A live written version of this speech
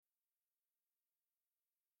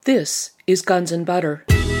This is Guns and Butter.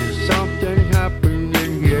 There's something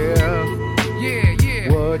happening here.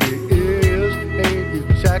 Yeah. What it is ain't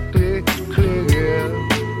exactly clear.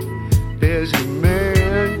 There's a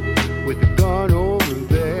man with a gun over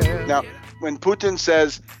there. Now, when Putin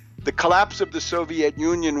says the collapse of the Soviet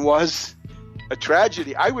Union was a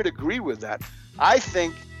tragedy, I would agree with that. I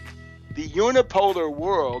think the unipolar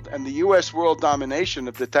world and the U.S. world domination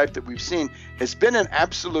of the type that we've seen has been an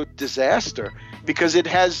absolute disaster because it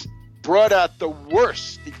has brought out the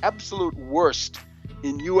worst, the absolute worst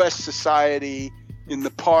in U.S. society, in the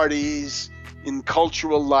parties, in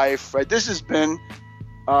cultural life, right? This has been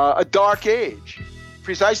a dark age,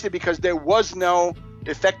 precisely because there was no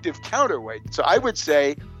effective counterweight. So I would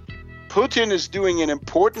say Putin is doing an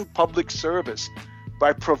important public service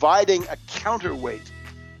by providing a counterweight,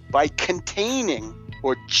 by containing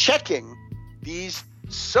or checking these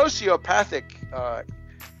sociopathic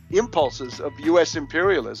impulses of U.S.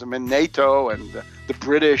 imperialism and NATO and the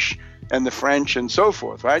British and the French and so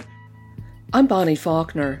forth, right? I'm Bonnie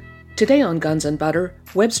Faulkner. Today on Guns and Butter,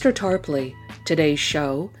 Webster Tarpley. Today's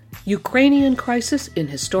show, Ukrainian Crisis in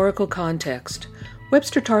Historical Context.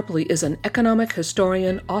 Webster Tarpley is an economic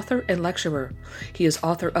historian, author, and lecturer. He is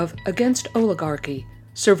author of Against Oligarchy,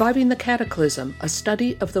 Surviving the Cataclysm, a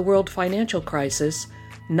study of the world financial crisis,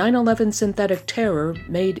 9/11 synthetic terror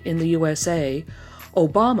made in the USA,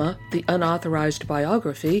 Obama, the unauthorized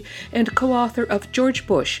biography, and co-author of George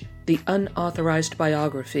Bush, the unauthorized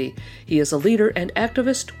biography. He is a leader and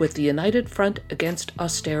activist with the United Front Against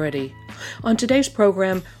Austerity. On today's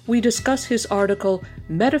program, we discuss his article,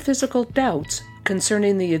 Metaphysical Doubts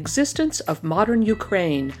Concerning the Existence of Modern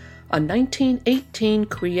Ukraine, a 1918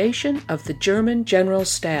 creation of the German General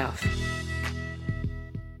Staff.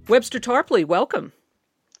 Webster Tarpley, welcome.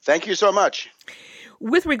 Thank you so much.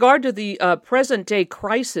 With regard to the present-day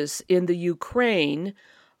crisis in the Ukraine,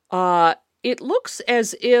 it looks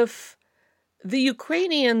as if the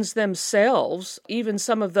Ukrainians themselves, even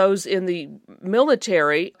some of those in the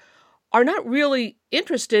military, are not really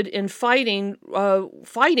interested in fighting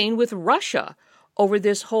with Russia over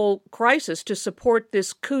this whole crisis to support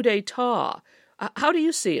this coup d'etat. How do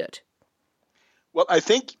you see it? Well, I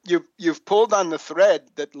think you've pulled on the thread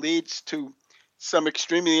that leads to some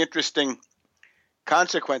extremely interesting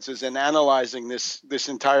consequences in analyzing this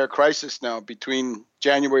entire crisis now between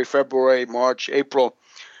January, February, March, April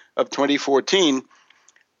of 2014.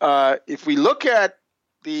 If we look at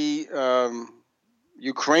the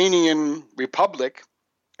Ukrainian Republic,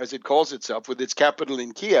 as it calls itself, with its capital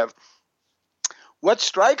in Kiev, what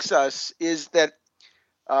strikes us is that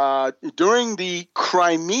during the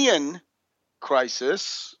Crimean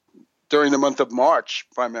crisis, during the month of March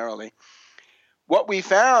primarily, what we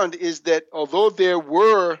found is that although there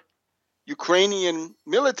were Ukrainian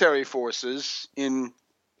military forces in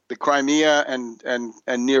the Crimea and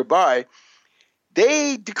nearby,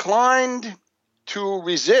 they declined to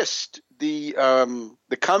resist the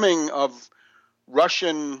coming of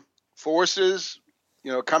Russian forces,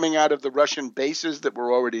 coming out of the Russian bases that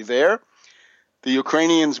were already there. The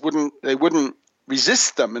Ukrainians wouldn't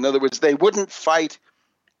resist them. In other words, they wouldn't fight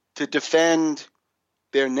to defend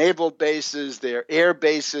their naval bases, their air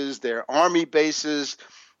bases, their army bases.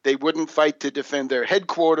 They wouldn't fight to defend their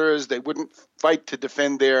headquarters. They wouldn't fight to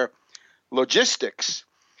defend their logistics.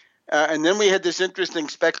 And then we had this interesting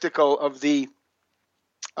spectacle of the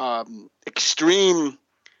extreme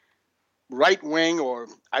right-wing, or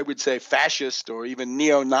I would say fascist or even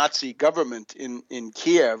neo-Nazi government in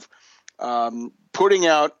Kiev, putting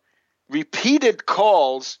out repeated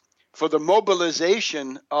calls for the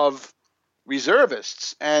mobilization of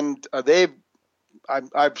reservists. And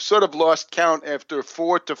I've sort of lost count after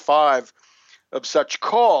 4 to 5 of such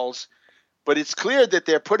calls, but it's clear that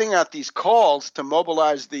they're putting out these calls to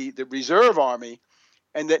mobilize the reserve army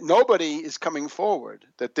and that nobody is coming forward,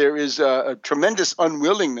 that there is a tremendous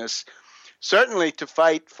unwillingness, certainly to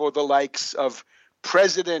fight for the likes of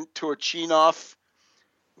President Turchinov,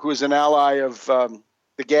 who is an ally of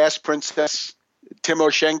the gas princess,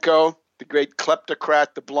 Timoshenko, the great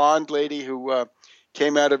kleptocrat, the blonde lady who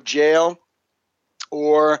came out of jail,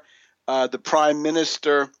 or the Prime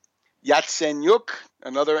Minister Yatsenyuk,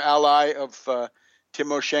 another ally of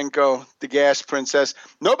Timoshenko, the gas princess.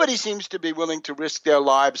 Nobody seems to be willing to risk their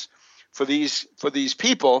lives for these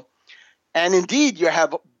people. And indeed, you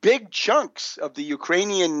have big chunks of the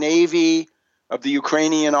Ukrainian Navy, of the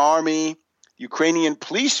Ukrainian Army, Ukrainian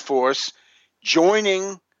police force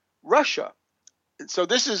joining Russia. So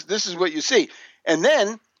this is what you see. And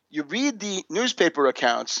then you read the newspaper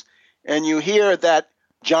accounts and you hear that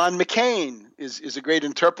John McCain is a great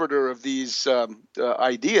interpreter of these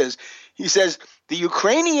ideas. He says, the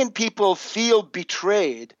Ukrainian people feel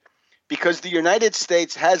betrayed because the United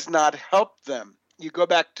States has not helped them. You go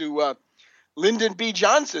back to Lyndon B.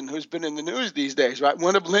 Johnson, who's been in the news these days, right?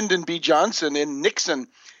 One of Lyndon B. Johnson and Nixon,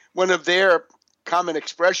 one of their common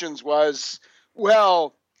expressions was,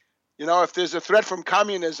 well, you know, if there's a threat from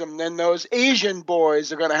communism, then those Asian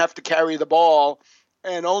boys are going to have to carry the ball.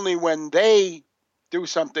 And only when they do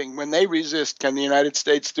something, when they resist, can the United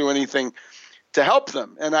States do anything to help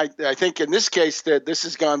them. And I think in this case that this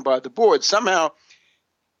has gone by the board. Somehow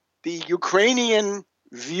the Ukrainian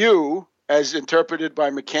view, as interpreted by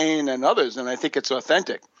McCain and others, and I think it's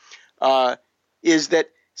authentic, is that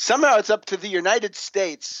somehow it's up to the United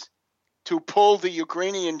States to pull the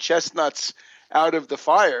Ukrainian chestnuts out of the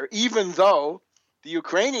fire, even though the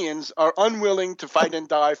Ukrainians are unwilling to fight and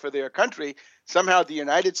die for their country. Somehow the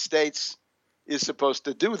United States is supposed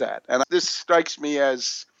to do that. And this strikes me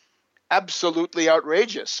as absolutely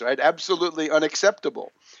outrageous, right? Absolutely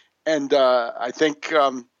unacceptable. And I think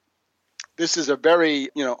this is a very,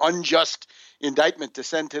 unjust indictment to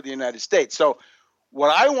send to the United States. So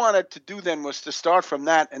what I wanted to do then was to start from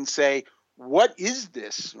that and say, what is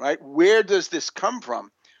this, right? Where does this come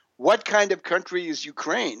from? What kind of country is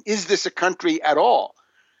Ukraine? Is this a country at all?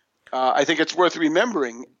 I think it's worth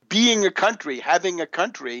remembering, being a country, having a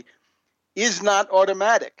country is not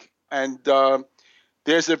automatic. And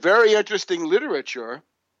there's a very interesting literature,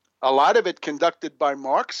 a lot of it conducted by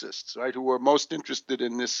Marxists, right, who are most interested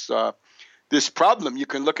in this this problem. You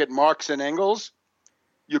can look at Marx and Engels.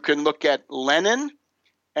 You can look at Lenin.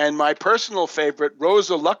 And my personal favorite,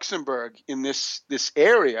 Rosa Luxemburg, in this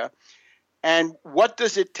area. And what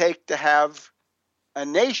does it take to have a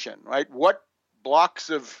nation, right? What blocks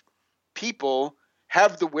of people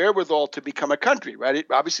have the wherewithal to become a country, right? It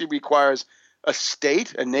obviously requires a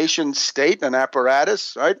state, a nation state, an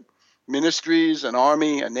apparatus, right? Ministries, an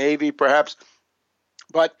army, a navy, perhaps.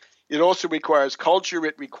 But it also requires culture.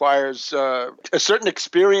 It requires a certain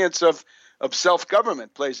experience of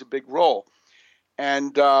self-government plays a big role.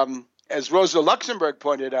 And as Rosa Luxemburg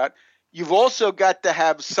pointed out, you've also got to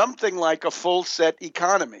have something like a full set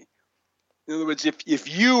economy. In other words,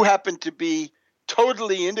 if you happen to be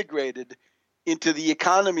totally integrated into the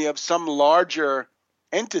economy of some larger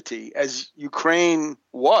entity, as Ukraine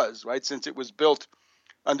was, right, since it was built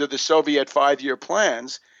under the Soviet 5-year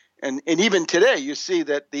plans, and even today you see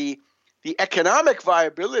that the economic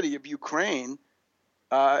viability of Ukraine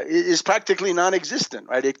is practically non-existent,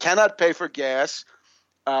 right? It cannot pay for gas,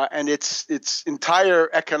 and its entire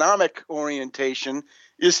economic orientation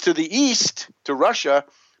is to the east, to Russia,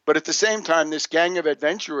 but at the same time, this gang of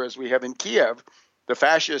adventurers we have in Kiev, the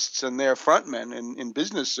fascists and their frontmen in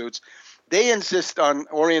business suits, they insist on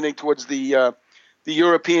orienting towards the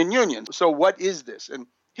European Union. So what is this? And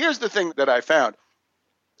here's the thing that I found.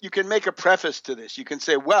 You can make a preface to this. You can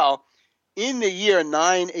say, well, in the year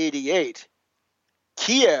 988,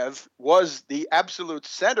 Kiev was the absolute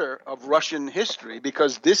center of Russian history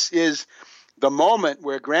because this is the moment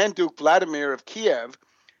where Grand Duke Vladimir of Kiev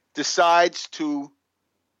decides to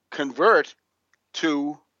convert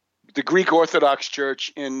to the Greek Orthodox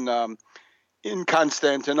Church in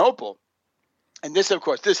Constantinople. And this, of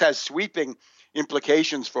course, this has sweeping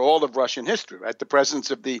implications for all of Russian history, right? The presence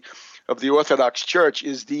of the Orthodox Church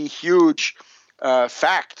is the huge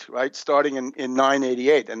fact, right, starting in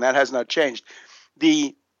 988, and that has not changed.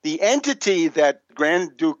 The entity that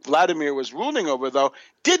Grand Duke Vladimir was ruling over, though,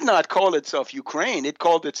 did not call itself Ukraine. It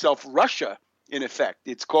called itself Russia, in effect.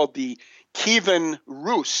 It's called the Kievan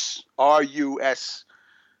Rus, R-U-S,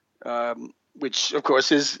 which, of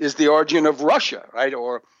course, is the origin of Russia, right?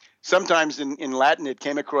 Or sometimes in Latin it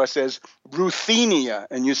came across as Ruthenia,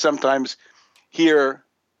 and you sometimes hear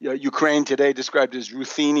Ukraine today described as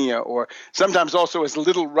Ruthenia, or sometimes also as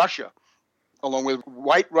Little Russia, along with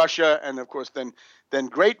White Russia and, of course, then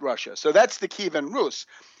Great Russia. So that's the Kievan Rus.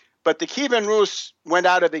 But the Kievan Rus went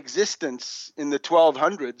out of existence in the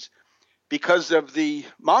 1200s because of the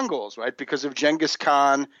Mongols, right? Because of Genghis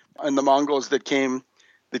Khan and the Mongols that came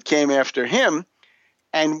after him.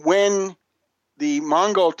 And when the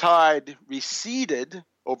Mongol tide receded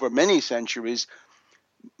over many centuries,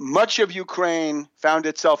 much of Ukraine found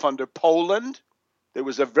itself under Poland. There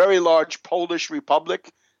was a very large Polish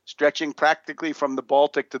republic stretching practically from the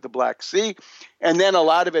Baltic to the Black Sea. And then a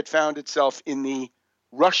lot of it found itself in the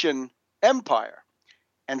Russian Empire.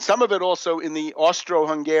 And some of it also in the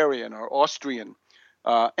Austro-Hungarian or Austrian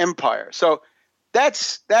Empire. So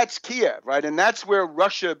that's Kiev, right? And that's where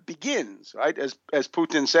Russia begins, right? As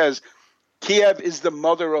Putin says, Kiev is the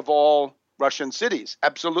mother of all Russian cities.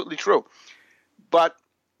 Absolutely true. But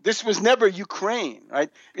this was never Ukraine, right?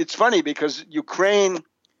 It's funny because Ukraine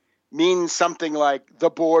means something like the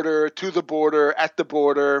border, to the border, at the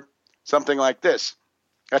border, something like this.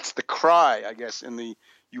 That's the cry, I guess, in the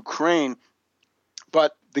Ukraine.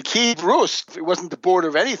 But the Kiev Rus, it wasn't the border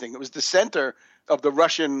of anything. It was the center of the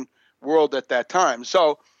Russian world at that time.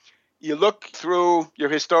 So you look through your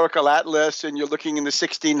historical atlas and you're looking in the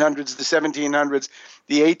 1600s, the 1700s,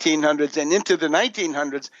 the 1800s, and into the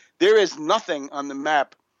 1900s, there is nothing on the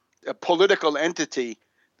map, a political entity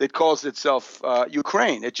that calls itself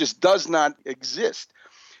Ukraine. It just does not exist.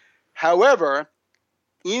 However,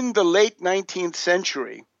 in the late 19th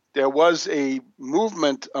century, there was a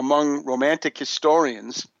movement among Romantic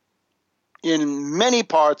historians in many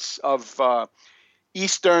parts of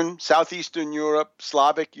Eastern, Southeastern Europe,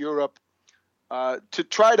 Slavic Europe, to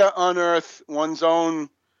try to unearth one's own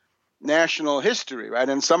national history, right?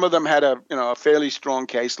 And some of them had a fairly strong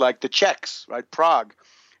case, like the Czechs, right? Prague,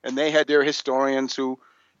 and they had their historians who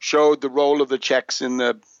showed the role of the Czechs in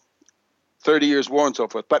the 30 Years' War and so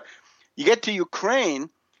forth. But you get to Ukraine,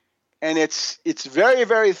 and it's very,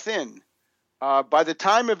 very thin. By the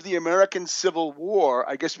time of the American Civil War,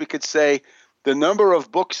 I guess we could say the number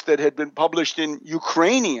of books that had been published in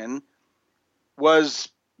Ukrainian was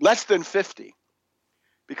less than 50,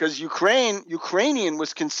 because Ukrainian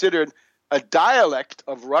was considered a dialect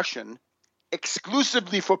of Russian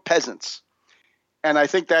exclusively for peasants. And I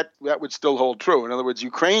think that would still hold true. In other words,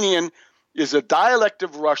 Ukrainian is a dialect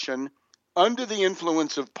of Russian under the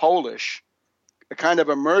influence of Polish, a kind of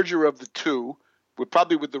a merger of the two,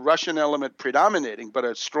 probably with the Russian element predominating, but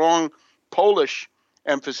a strong Polish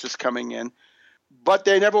emphasis coming in. But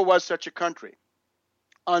there never was such a country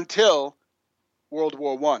until World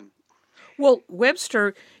War I. Well,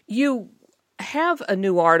 Webster, you have a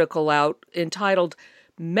new article out entitled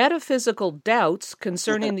Metaphysical Doubts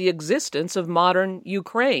Concerning the Existence of Modern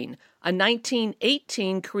Ukraine, a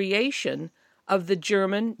 1918 creation of the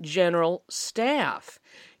German General Staff.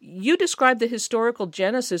 You describe the historical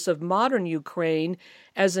genesis of modern Ukraine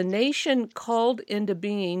as a nation called into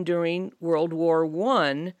being during World War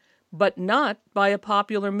I, but not by a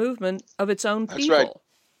popular movement of its own people.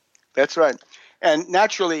 That's right. And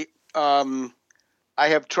naturally, I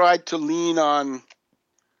have tried to lean on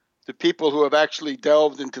the people who have actually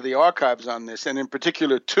delved into the archives on this, and in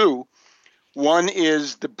particular two. One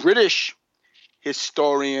is the British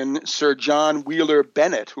historian Sir John Wheeler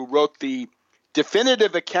Bennett, who wrote the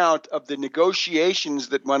definitive account of the negotiations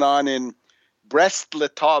that went on in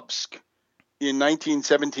Brest-Litovsk in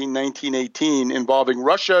 1917-1918 involving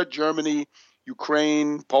Russia, Germany,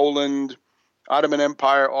 Ukraine, Poland, Ottoman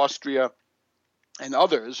Empire, Austria, and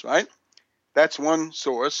others, right? That's one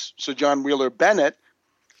source, Sir John Wheeler Bennett.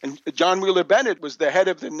 And John Wheeler Bennett was the head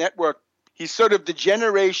of the network. He's sort of the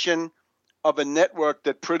generation of a network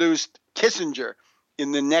that produced Kissinger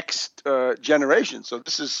in the next generation. So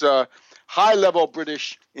this is high-level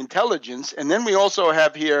British intelligence. And then we also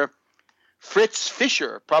have here Fritz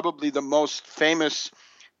Fischer, probably the most famous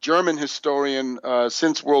German historian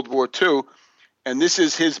since World War II. And this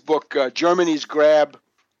is his book, Germany's Grab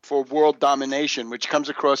for World Domination, which comes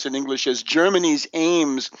across in English as Germany's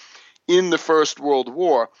Aims in the First World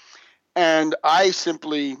War. And I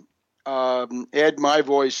simply add my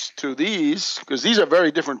voice to these, because these are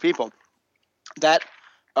very different people, that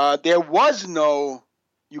there was no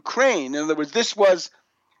Ukraine. In other words, this was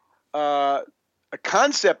a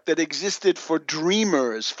concept that existed for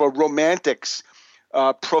dreamers, for romantics,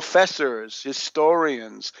 professors,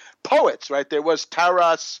 historians, poets, right? There was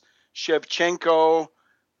Taras Shevchenko,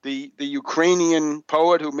 the Ukrainian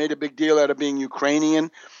poet who made a big deal out of being Ukrainian,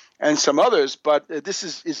 and some others, but this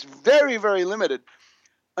is very, very limited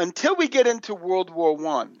until we get into World War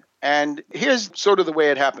I. And here's sort of the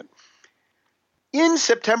way it happened. In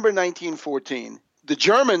September 1914, the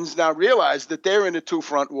Germans now realized that they're in a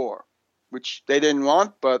two-front war, which they didn't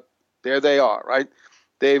want, but there they are, right?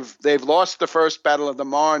 They've lost the first Battle of the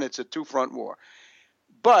Marne. It's a two-front war.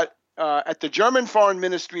 But at the German Foreign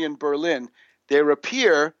Ministry in Berlin, there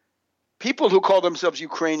appear people who call themselves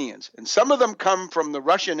Ukrainians. And some of them come from the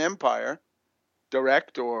Russian Empire,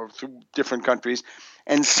 direct or through different countries.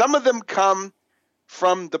 And some of them come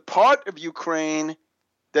from the part of Ukraine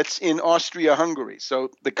that's in Austria-Hungary.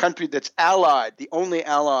 So the country that's allied, the only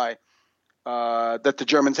ally that the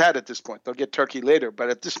Germans had at this point. They'll get Turkey later, but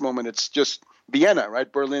at this moment it's just Vienna,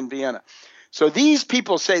 right? Berlin, Vienna. So these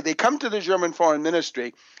people say, they come to the German Foreign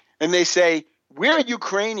Ministry and they say, we're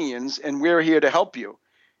Ukrainians and we're here to help you.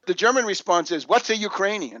 The German response is, what's a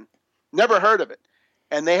Ukrainian? Never heard of it.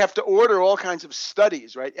 And they have to order all kinds of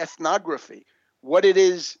studies, right? Ethnography, what it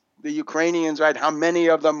is, the Ukrainians, right? How many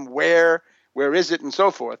of them, where Where is it? And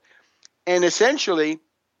so forth. And essentially,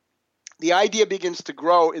 the idea begins to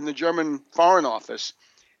grow in the German Foreign Office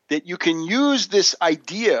that you can use this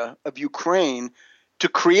idea of Ukraine to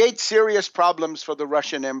create serious problems for the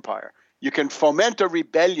Russian Empire. You can foment a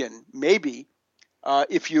rebellion, maybe,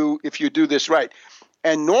 if you do this right.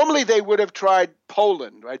 And normally they would have tried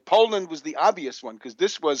Poland, right? Poland was the obvious one because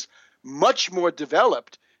this was much more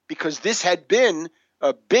developed because this had been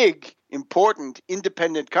a big, important,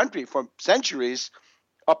 independent country for centuries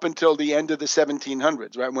up until the end of the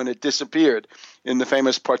 1700s, right, when it disappeared in the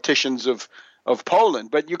famous partitions of Poland.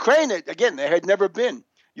 But Ukraine, again, there had never been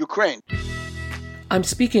Ukraine. I'm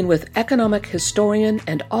speaking with economic historian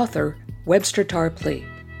and author Webster Tarpley.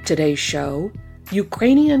 Today's show,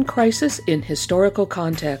 Ukrainian Crisis in Historical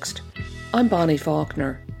Context. I'm Bonnie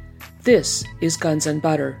Faulkner. This is Guns and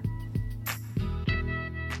Butter.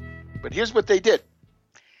 But here's what they did.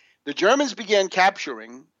 The Germans began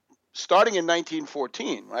capturing, starting in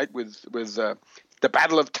 1914, right, with the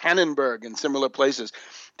Battle of Tannenberg and similar places.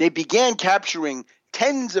 They began capturing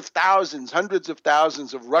tens of thousands, hundreds of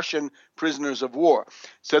thousands of Russian prisoners of war.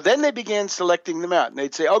 So then they began selecting them out. And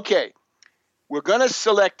they'd say, okay, we're going to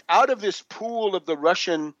select out of this pool of the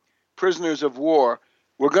Russian prisoners of war,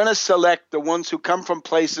 we're going to select the ones who come from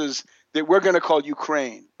places that we're going to call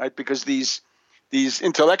Ukraine, right? Because these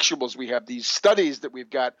intellectuals we have, these studies that we've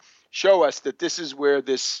got, show us that this is where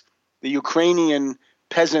the Ukrainian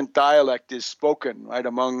peasant dialect is spoken, right,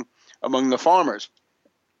 among the farmers.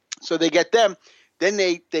 So they get them. Then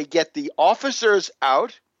they get the officers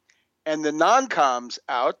out and the non-coms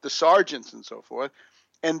out, the sergeants and so forth,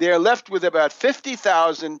 and they're left with about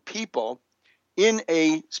 50,000 people in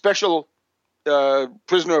a special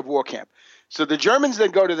prisoner of war camp. So the Germans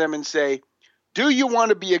then go to them and say, do you want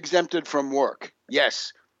to be exempted from work?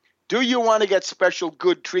 Yes. Do you want to get special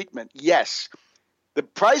good treatment? Yes. The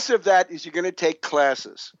price of that is you're going to take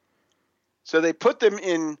classes. So they put them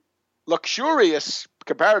in luxurious,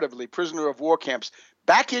 comparatively, prisoner of war camps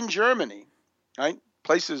back in Germany, right?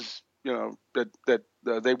 Places, that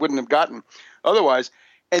they wouldn't have gotten otherwise.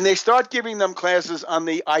 And they start giving them classes on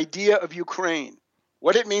the idea of Ukraine,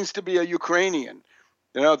 what it means to be a Ukrainian.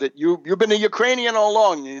 That you've been a Ukrainian all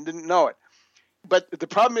along and you didn't know it. But the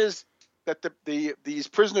problem is that these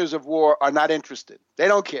prisoners of war are not interested. They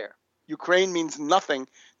don't care. Ukraine means nothing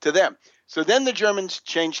to them. So then the Germans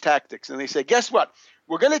change tactics and they say, guess what?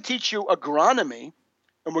 We're going to teach you agronomy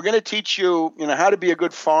and we're going to teach you, how to be a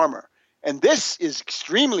good farmer. And this is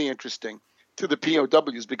extremely interesting to the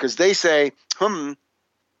POWs because they say,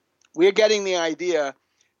 we're getting the idea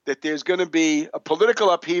that there's going to be a political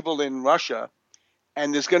upheaval in Russia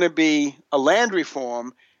and there's going to be a land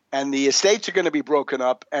reform and the estates are going to be broken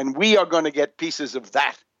up and we are going to get pieces of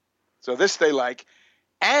that. So this they like.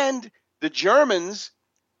 And the Germans,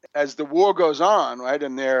 as the war goes on, right,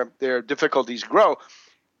 and their difficulties grow,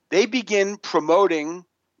 they begin promoting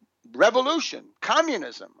revolution,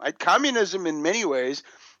 communism. Right? Communism in many ways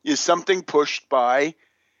is something pushed by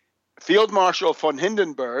Field Marshal von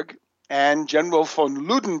Hindenburg and General von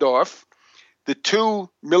Ludendorff, the two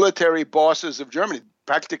military bosses of Germany,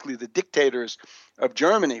 practically the dictators of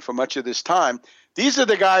Germany for much of this time. These are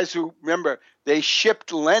the guys who, remember, they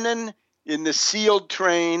shipped Lenin in the sealed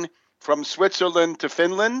train from Switzerland to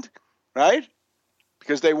Finland, right?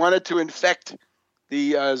 Because they wanted to infect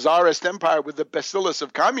the Tsarist Empire with the bacillus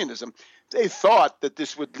of communism. They thought that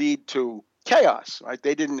this would lead to chaos, right?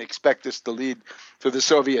 They didn't expect this to lead to the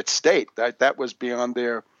Soviet state. That was beyond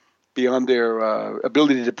their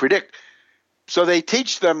ability to predict. So they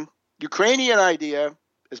teach them Ukrainian idea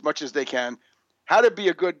as much as they can, how to be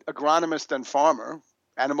a good agronomist and farmer,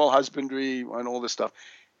 animal husbandry and all this stuff,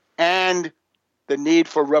 and the need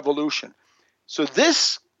for revolution. So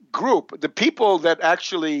this group, the people that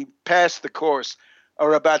actually pass the course,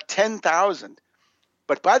 are about 10,000.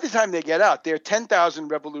 But by the time they get out, they're 10,000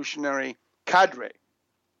 revolutionary cadre.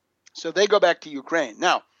 So they go back to Ukraine.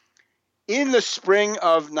 Now, in the spring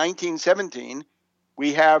of 1917,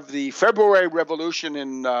 we have the February Revolution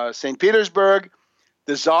in St. Petersburg.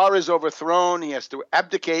 The Tsar is overthrown. He has to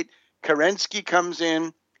abdicate. Kerensky comes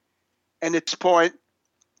in. And at this point,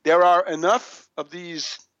 there are enough of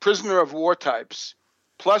these prisoner of war types,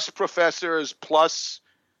 plus professors, plus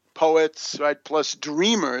poets, right, plus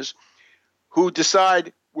dreamers, who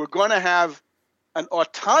decide we're going to have an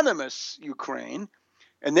autonomous Ukraine,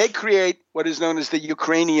 and they create what is known as the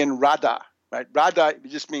Ukrainian Rada, right? Rada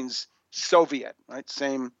just means Soviet, right?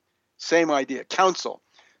 Same idea, council.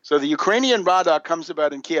 So the Ukrainian Rada comes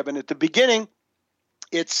about in Kiev, and at the beginning,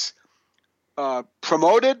 it's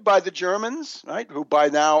promoted by the Germans, right, who by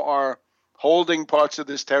now are holding parts of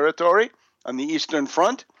this territory on the Eastern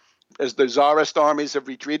Front. as the Tsarist armies have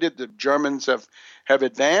retreated, the Germans have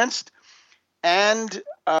advanced, and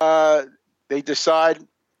they decide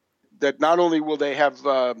that not only will they have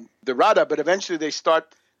the Rada, but eventually they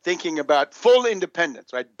start thinking about full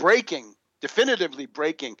independence, right? Definitively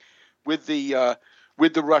breaking with the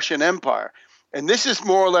Russian Empire. And this is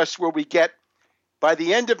more or less where we get by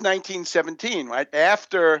the end of 1917, right?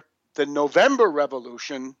 After the November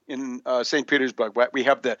Revolution in St. Petersburg, right? We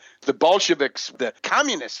have the Bolsheviks, the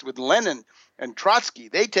communists with Lenin and Trotsky.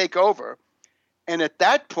 They take over. And at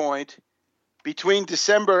that point, between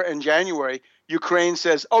December and January, Ukraine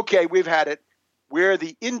says, okay, we've had it. We're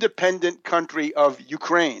the independent country of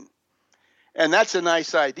Ukraine. And that's a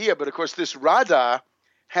nice idea. But of course, this Rada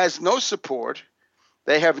has no support.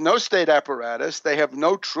 They have no state apparatus. They have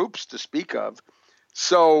no troops to speak of.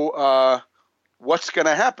 So what's going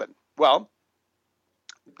to happen? Well,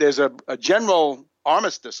 there's a general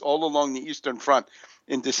armistice all along the Eastern Front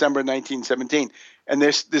in December 1917. And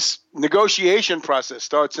this negotiation process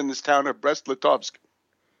starts in this town of Brest-Litovsk.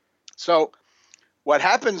 So what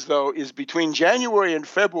happens, though, is between January and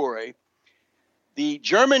February, the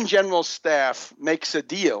German General Staff makes a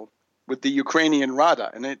deal with the Ukrainian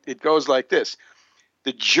Rada. And it goes like this.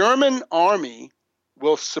 The German army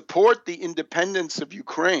will support the independence of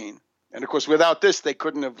Ukraine. And, of course, without this, they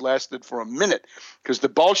couldn't have lasted for a minute because the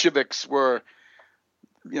Bolsheviks were,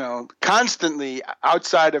 constantly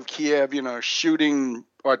outside of Kiev, shooting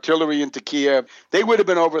artillery into Kiev. They would have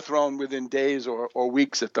been overthrown within days or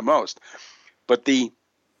weeks at the most. But the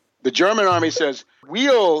German army says,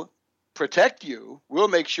 we'll protect you. We'll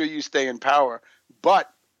make sure you stay in power.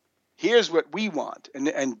 But here's what we want.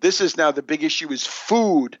 And this is now the big issue is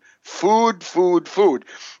food.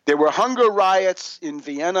 There were hunger riots in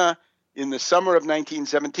Vienna in the summer of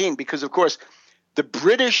 1917 because, of course, the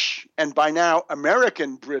British and by now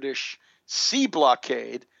American British sea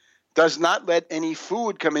blockade does not let any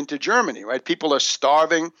food come into Germany, right? People are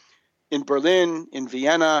starving in Berlin, in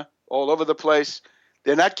Vienna, all over the place.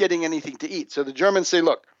 They're not getting anything to eat. So the Germans say,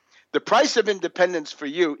 look, the price of independence for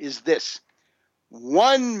you is this,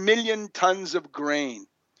 1 million tons of grain.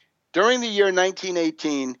 During the year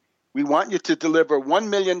 1918, we want you to deliver 1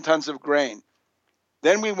 million tons of grain.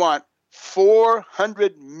 Then we want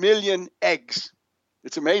 400 million eggs.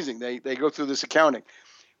 It's amazing. They go through this accounting.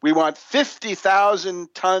 We want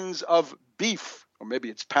 50,000 tons of beef, or maybe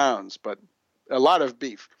it's pounds, but a lot of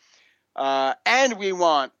beef. And we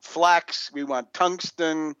want flax, we want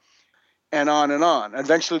tungsten, and on and on.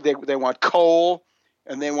 Eventually, they want coal,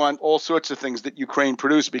 and they want all sorts of things that Ukraine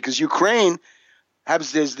produces because Ukraine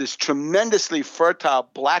has this tremendously fertile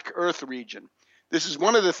black earth region. This is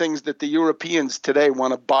one of the things that the Europeans today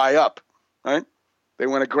want to buy up, right? They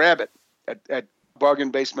want to grab it at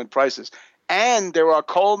bargain basement prices. And there are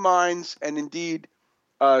coal mines and indeed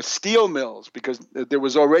steel mills because there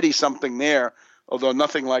was already something there, although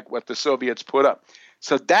nothing like what the Soviets put up.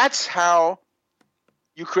 So that's how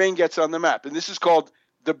Ukraine gets on the map. And this is called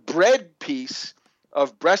the bread peace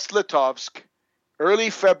of Brest-Litovsk, early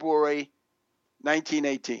February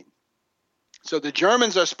 1918. So the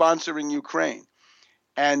Germans are sponsoring Ukraine.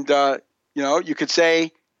 And, you could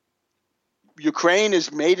say Ukraine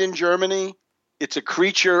is made in Germany. It's a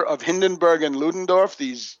creature of Hindenburg and Ludendorff,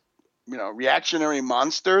 these, reactionary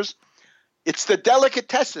monsters. It's the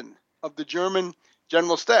delicatessen of the German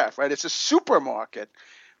General Staff, right? It's a supermarket,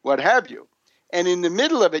 what have you. And in the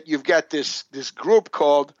middle of it, you've got this group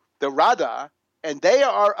called the Rada, and they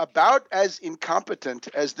are about as incompetent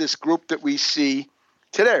as this group that we see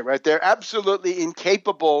today, right? They're absolutely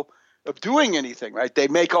incapable of doing anything, right? They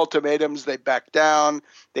make ultimatums, they back down,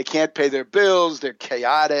 they can't pay their bills, they're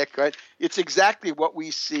chaotic, right? It's exactly what we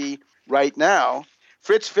see right now.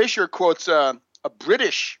 Fritz Fischer quotes a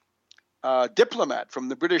British diplomat from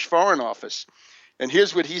the British Foreign Office. And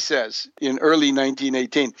here's what he says in early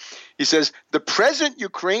 1918. He says, the present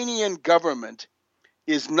Ukrainian government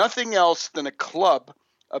is nothing else than a club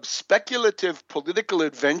of speculative political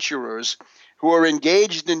adventurers who are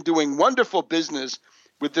engaged in doing wonderful business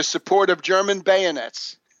with the support of German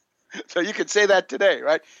bayonets. So you could say that today,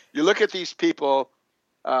 right? You look at these people,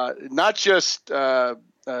 not just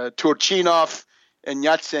Turchinov and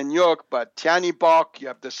Yatsenyuk, but Tyanibok, you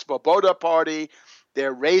have the Svoboda Party.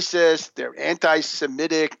 They're racist, they're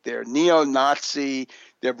anti-Semitic, they're neo-Nazi,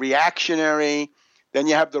 they're reactionary. Then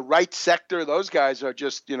you have the right sector. Those guys are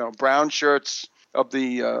just, brown shirts of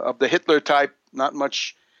the Hitler type, not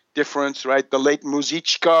much difference, right? The late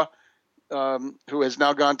Muzichka, who has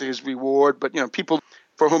now gone to his reward, but people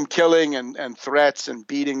for whom killing and threats and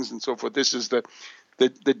beatings and so forth, this is the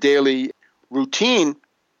daily routine,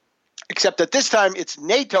 except that this time it's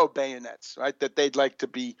NATO bayonets, right, that they'd like to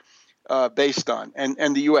be based on,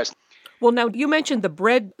 and the U.S. Well, now you mentioned the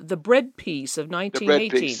bread peace of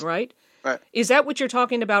 1918, piece. right? Right. Is that what you're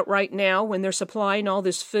talking about right now when they're supplying all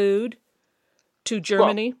this food to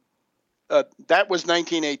Germany? Well, that was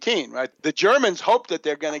 1918, right? The Germans hope that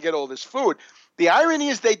they're going to get all this food. The irony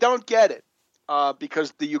is they don't get it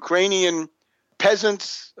because the Ukrainian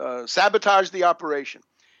peasants sabotage the operation.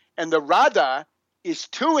 And the Rada is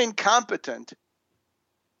too incompetent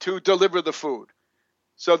to deliver the food.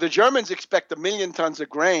 So the Germans expect 1 million tons of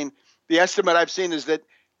grain. The estimate I've seen is that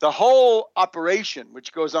the whole operation,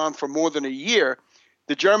 which goes on for more than a year,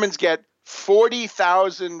 the Germans get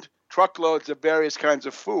 40,000 truckloads of various kinds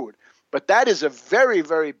of food. But that is a very,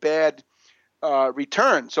 very bad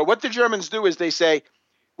return. So what the Germans do is they say,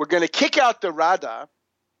 we're going to kick out the Rada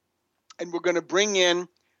and we're going to bring in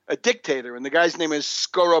a dictator. And the guy's name is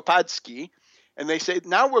Skoropadsky. And they say,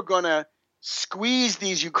 now we're going to squeeze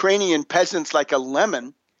these Ukrainian peasants like a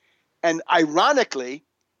lemon. And ironically,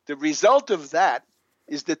 the result of that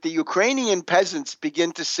is that the Ukrainian peasants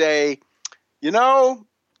begin to say, you know,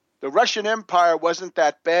 the Russian Empire wasn't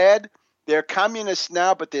that bad. They're communists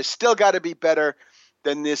now, but they're still got to be better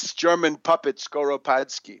than this German puppet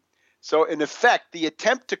Skoropadsky. So in effect, the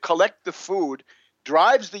attempt to collect the food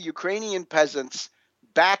drives the Ukrainian peasants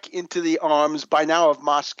back into the arms by now of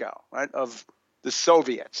Moscow, right, of the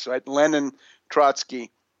Soviets, right, Lenin,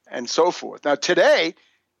 Trotsky, and so forth. Now today,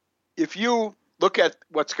 if you look at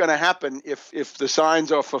what's going to happen if the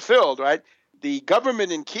signs are fulfilled, right, the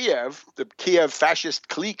government in Kiev, the Kiev fascist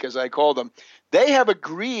clique, as I call them, they have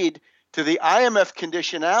agreed to the IMF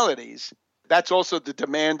conditionalities. That's also the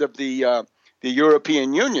demand of the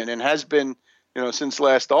European Union and has been, since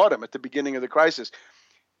last autumn at the beginning of the crisis.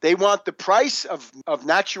 They want the price of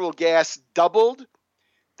natural gas doubled.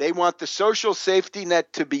 They want the social safety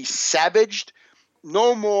net to be savaged.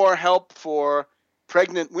 No more help for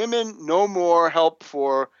pregnant women. No more help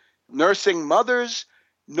for nursing mothers.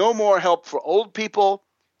 No more help for old people,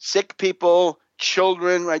 sick people,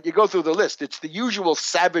 children, right? You go through the list. It's the usual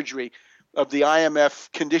savagery of the IMF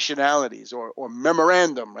conditionalities or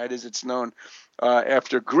memorandum, right, as it's known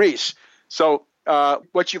after Greece. So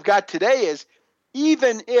what you've got today is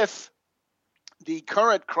even if the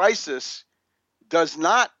current crisis does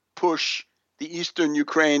not push the eastern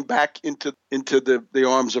Ukraine back into the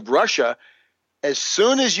arms of Russia, as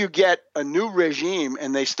soon as you get a new regime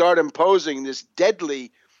and they start imposing this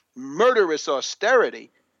deadly, murderous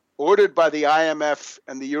austerity ordered by the IMF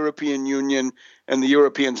and the European Union and the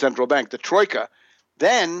European Central Bank, the Troika,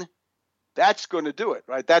 then that's going to do it,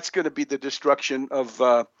 right? That's going to be the destruction of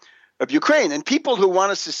Ukraine. And people who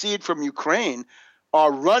want to secede from Ukraine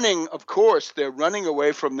are running, of course, they're running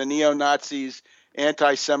away from the neo-Nazis,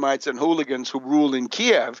 anti-Semites, and hooligans who rule in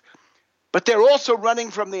Kiev. But they're also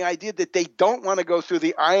running from the idea that they don't want to go through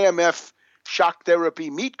the IMF shock therapy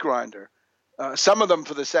meat grinder. Some of them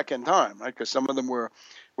for the second time, right? Because some of them were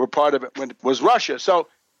part of it when it was Russia. So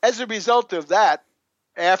as a result of that,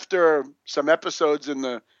 after some episodes in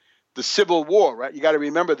the Civil War, right? You got to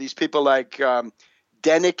remember these people like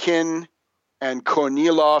Denikin and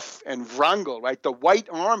Kornilov and Wrangel, right? The white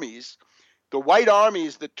armies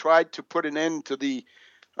that tried to put an end to the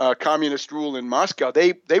communist rule in Moscow,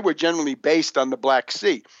 they were generally based on the Black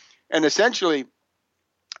Sea. And essentially,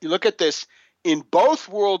 you look at this, in both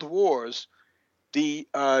world wars, the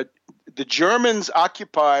Germans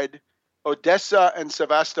occupied Odessa and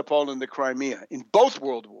Sevastopol in the Crimea in both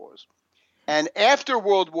world wars. And after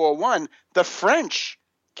World War I, the French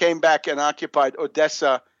came back and occupied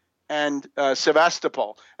Odessa and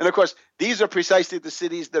Sevastopol. And of course, these are precisely the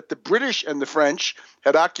cities that the British and the French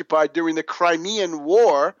had occupied during the Crimean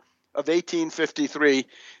War of 1853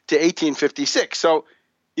 to 1856. So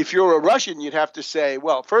if you're a Russian, you'd have to say,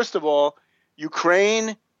 well, first of all,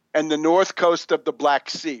 Ukraine and the north coast of the Black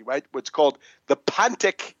Sea, right? What's called the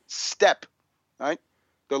Pontic Steppe, right?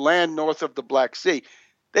 The land north of the Black Sea.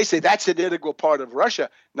 They say that's an integral part of Russia.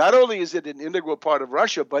 Not only is it an integral part of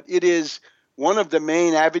Russia, but it is one of the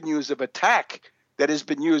main avenues of attack that has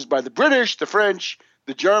been used by the British, the French,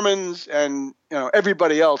 the Germans, and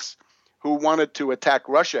everybody else who wanted to attack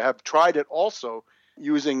Russia have tried it also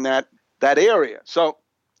using that area. So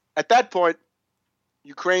at that point,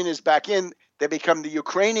 Ukraine is back in. They become the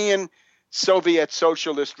Ukrainian Soviet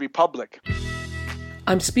Socialist Republic.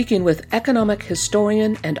 I'm speaking with economic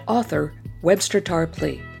historian and author Webster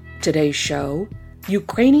Tarpley. Today's show,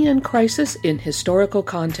 Ukrainian Crisis in Historical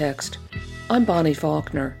Context. I'm Bonnie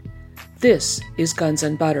Faulkner. This is Guns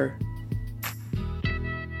and Butter.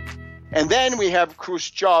 And then we have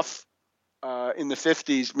Khrushchev in the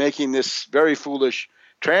 50s making this very foolish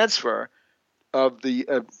transfer of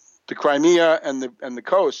the the Crimea and the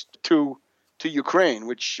coast to Ukraine,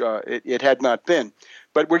 which it had not been.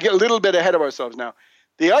 But we're getting a little bit ahead of ourselves now.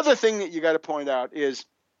 The other thing that you got to point out is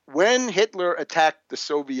when Hitler attacked the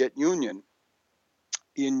Soviet Union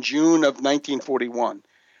in June of 1941,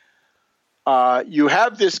 you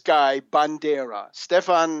have this guy, Bandera,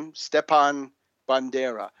 Stepan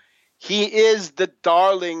Bandera. He is the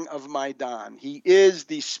darling of Maidan. He is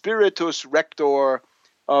the spiritus rector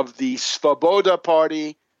of the Svoboda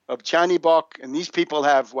party of Chanibok. And these people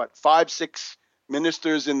have, 5-6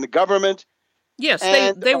 ministers in the government? Yes,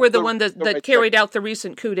 they were the one that carried out the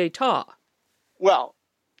recent coup d'etat. Well,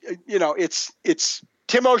 it's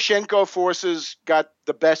Timoshenko forces got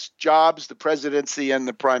the best jobs, the presidency and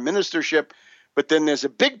the prime ministership. But then there's a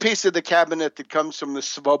big piece of the cabinet that comes from the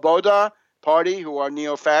Svoboda party, who are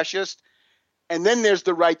neo-fascist. And then there's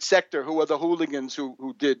the right sector, who are the hooligans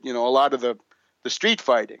who did, a lot of the street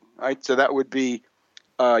fighting, right? So that would be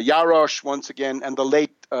Yarosh, once again, and the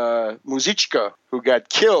late Muzichka, who got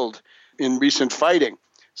killed in recent fighting.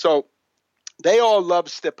 So they all love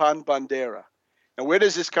Stepan Bandera. Now, where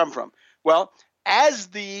does this come from? Well, as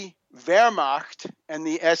the Wehrmacht and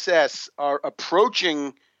the SS are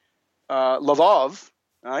approaching Lvov,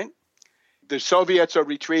 right? The Soviets are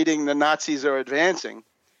retreating, the Nazis are advancing.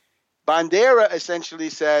 Bandera essentially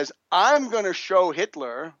says, I'm going to show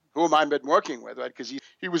Hitler, whom I've been working with, right? Because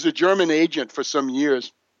he was a German agent for some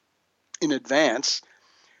years in advance.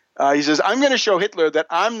 He says, I'm going to show Hitler that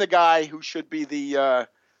I'm the guy who should be the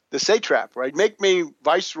satrap, right? Make me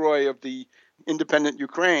viceroy of the independent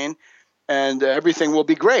Ukraine, and everything will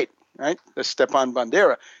be great, right? The Stepan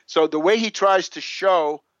Bandera. So the way he tries to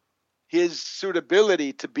show his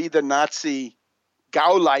suitability to be the Nazi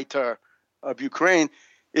Gauleiter of Ukraine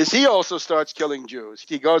is he also starts killing Jews.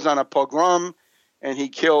 He goes on a pogrom, and he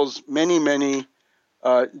kills many, many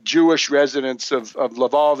Jewish residents of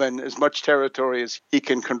Lvov and as much territory as he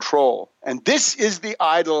can control. And this is the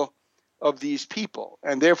idol of these people.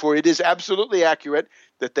 And therefore, it is absolutely accurate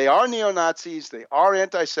that they are neo-Nazis, they are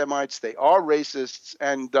anti-Semites, they are racists.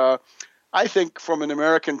 And I think from an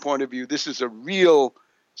American point of view, this is a real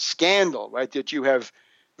scandal, right? That you have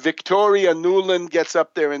Victoria Nuland gets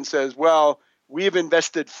up there and says, well, we've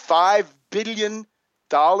invested $5 billion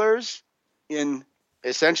in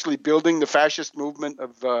essentially building the fascist movement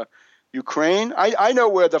of Ukraine. I know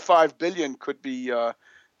where the $5 billion could be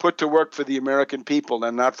put to work for the American people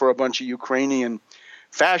and not for a bunch of Ukrainian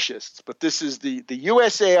fascists. But this is the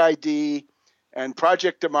USAID and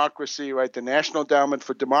Project Democracy, right? The National Endowment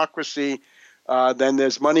for Democracy. Then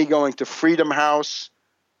there's money going to Freedom House,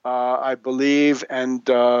 I believe, and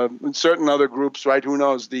certain other groups, right? Who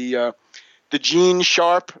knows? The Gene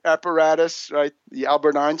Sharp apparatus, right? The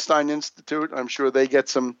Albert Einstein Institute. I'm sure they get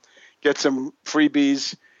some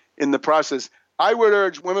freebies in the process. I would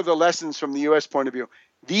urge one of the lessons from the U.S. point of view: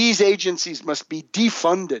 these agencies must be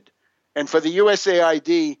defunded, and for the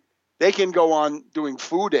USAID, they can go on doing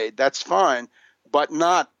food aid. That's fine, but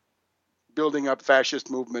not building up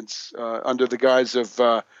fascist movements under the guise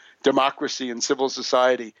of democracy and civil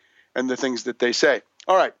society and the things that they say.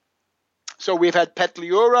 All right. So we've had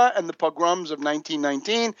Petliura and the pogroms of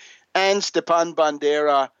 1919 and Stepan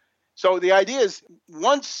Bandera. So the idea is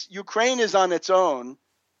once Ukraine is on its own,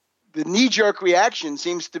 the knee-jerk reaction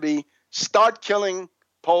seems to be start killing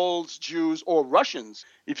Poles, Jews, or Russians,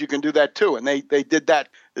 if you can do that too. And they did that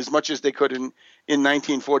as much as they could in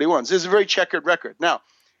 1941. So this is a very checkered record. Now,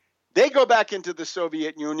 they go back into the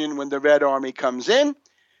Soviet Union when the Red Army comes in.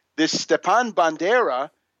 This Stepan Bandera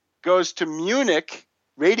goes to Munich,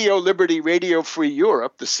 Radio Liberty, Radio Free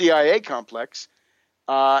Europe, the CIA complex,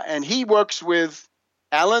 and he works with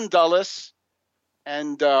Alan Dulles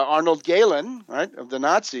and Arnold Gehlen, right, of the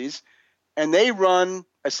Nazis, and they run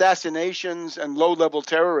assassinations and low-level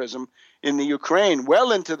terrorism in the Ukraine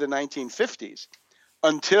well into the 1950s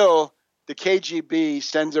until the KGB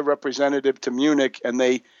sends a representative to Munich and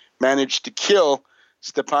they manage to kill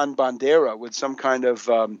Stepan Bandera with some kind of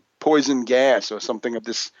poison gas or something of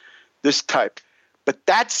this type. But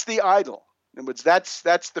that's the idol. In other words, that's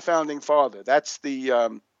the founding father. That's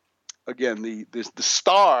the the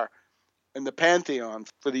star and the pantheon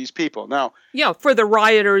for these people. Now, yeah, for the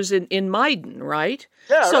rioters in Maidan, right?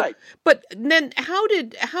 Yeah, right. But then, how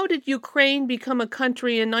did Ukraine become a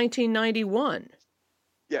country in 1991?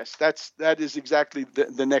 Yes, that is exactly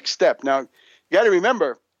the next step. Now, you got to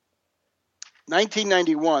remember,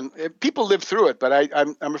 1991. People lived through it, but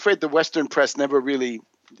I'm afraid the Western press never really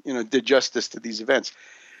did justice to these events.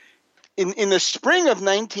 In the spring of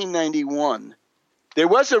 1991, there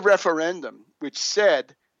was a referendum which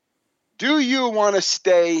said, do you want to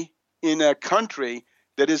stay in a country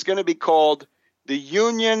that is going to be called the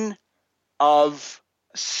Union of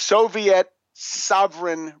Soviet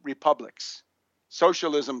Sovereign Republics.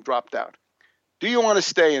 Socialism dropped out. Do you want to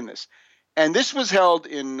stay in this? And this was held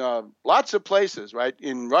in lots of places, right?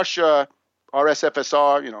 In Russia,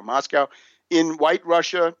 RSFSR, Moscow, in White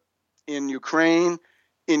Russia, in Ukraine,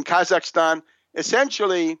 in Kazakhstan.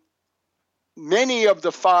 Essentially, many of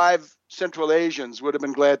the 5 Central Asians would have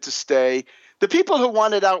been glad to stay. The people who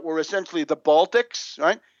wanted out were essentially the Baltics,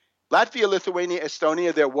 right? Latvia, Lithuania,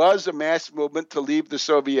 Estonia. There was a mass movement to leave the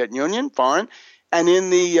Soviet Union, foreign. And in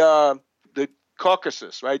the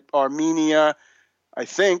Caucasus, right? Armenia, I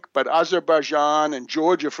think, but Azerbaijan and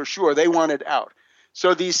Georgia for sure, they wanted out.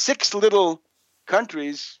 So these 6 little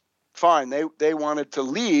countries, fine, they wanted to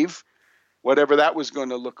leave, whatever that was going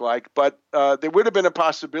to look like. But there would have been a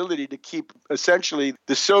possibility to keep essentially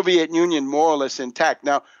the Soviet Union more or less intact.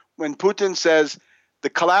 Now, when Putin says the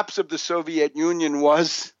collapse of the Soviet Union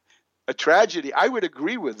was a tragedy, I would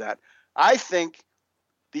agree with that. I think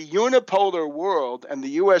the unipolar world and the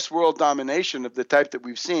U.S. world domination of the type that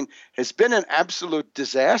we've seen has been an absolute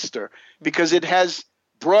disaster because it has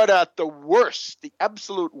brought out the worst, the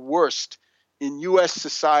absolute worst in U.S.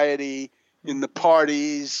 society, in the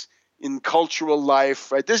parties, in cultural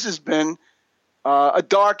life, right? This has been a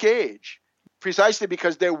dark age, precisely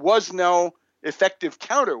because there was no effective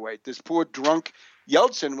counterweight. This poor drunk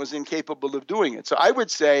Yeltsin was incapable of doing it. So I would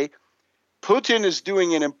say Putin is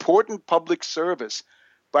doing an important public service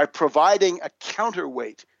by providing a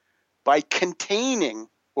counterweight, by containing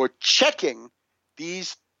or checking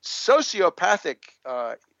these sociopathic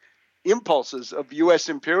impulses of U.S.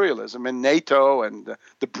 imperialism and NATO and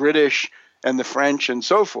the British and the French and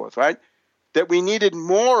so forth, right? That we needed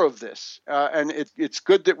more of this, and it's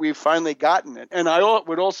good that we've finally gotten it. And I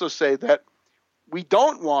would also say that we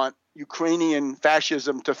don't want Ukrainian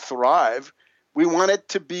fascism to thrive. We want it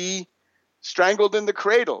to be strangled in the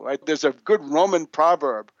cradle, right? There's a good Roman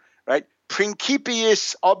proverb, right?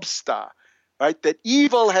 Principiis obsta, right? That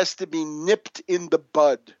evil has to be nipped in the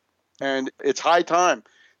bud. And it's high time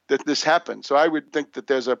that this happened. So I would think that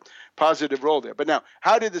there's a positive role there. But now,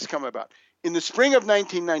 how did this come about? In the spring of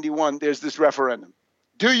 1991, there's this referendum.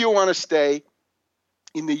 Do you want to stay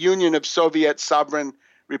in the Union of Soviet Sovereign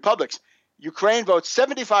Republics? Ukraine votes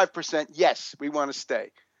 75% yes, we want to stay.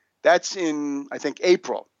 That's in, I think,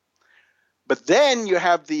 April. But then you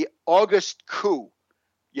have the August coup.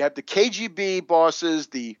 You have the KGB bosses,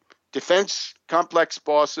 the defense complex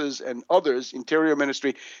bosses, and others, Interior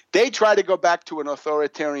Ministry. They try to go back to an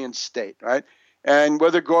authoritarian state, right? And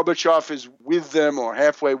whether Gorbachev is with them or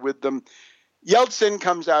halfway with them, Yeltsin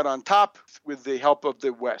comes out on top with the help of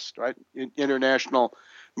the West, right? International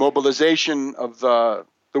mobilization of the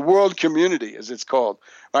world community, as it's called,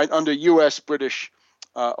 right? Under U.S.-British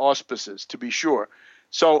auspices, to be sure.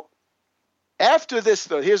 So after this,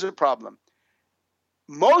 though, here's a problem.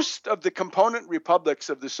 Most of the component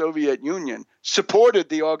republics of the Soviet Union supported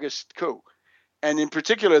the August coup. And in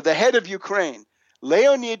particular, the head of Ukraine,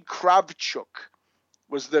 Leonid Kravchuk,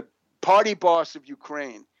 was the party boss of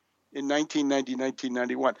Ukraine in 1990,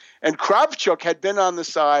 1991. And Kravchuk had been on the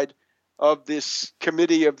side of this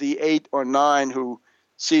committee of the 8 or 9 who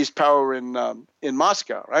seized power in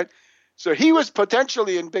Moscow, right? So he was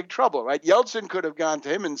potentially in big trouble, right? Yeltsin could have gone to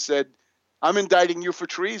him and said, I'm indicting you for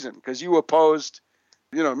treason because you opposed,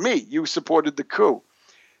 me. You supported the coup.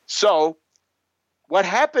 So what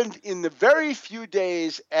happened in the very few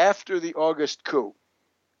days after the August coup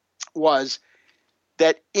was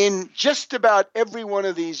that in just about every one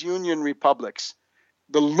of these Union republics,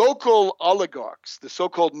 the local oligarchs, the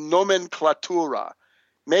so-called nomenklatura,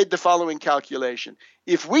 made the following calculation.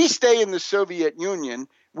 If we stay in the Soviet Union,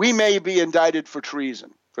 we may be indicted for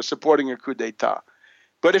treason, for supporting a coup d'etat.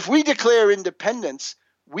 But if we declare independence,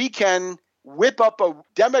 we can whip up a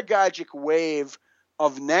demagogic wave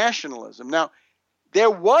of nationalism. Now, there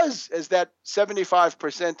was, as that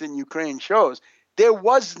 75% in Ukraine shows, there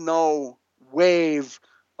was no wave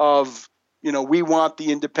of, we want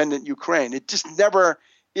the independent Ukraine. It never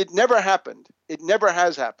happened. It never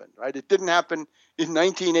has happened, right? It didn't happen in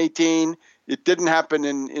 1918. It didn't happen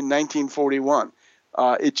in 1941.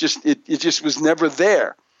 It just was never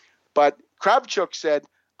there. But Kravchuk said,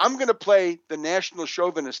 I'm going to play the national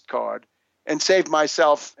chauvinist card and save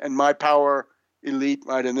myself and my power elite,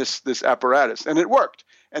 right, in this apparatus. And it worked.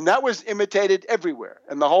 And that was imitated everywhere.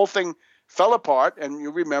 And the whole thing fell apart. And you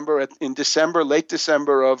remember in late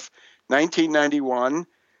December of 1991,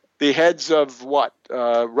 the heads of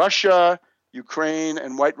Russia, Ukraine,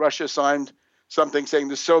 and White Russia signed something saying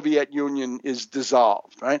the Soviet Union is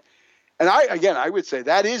dissolved, right? And I would say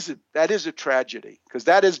that is a tragedy because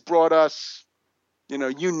that has brought us,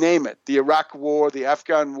 you name it, the Iraq War, the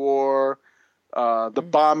Afghan War, the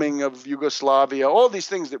bombing of Yugoslavia, all these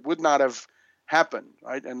things that would not have happened,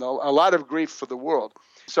 right? And a lot of grief for the world.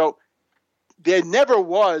 So there never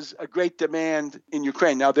was a great demand in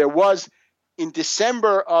Ukraine. Now, there was in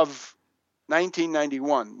December of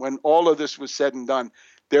 1991, when all of this was said and done,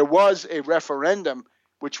 there was a referendum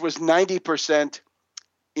which was 90%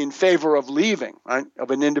 in favor of leaving, right,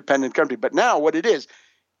 of an independent country. But now what it is,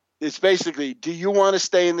 it's basically, do you want to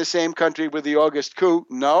stay in the same country with the August coup?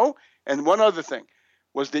 No. And one other thing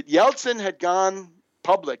was that Yeltsin had gone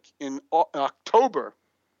public in October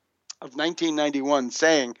of 1991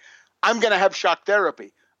 saying, I'm going to have shock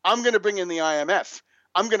therapy. I'm going to bring in the IMF.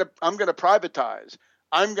 I'm going to privatize.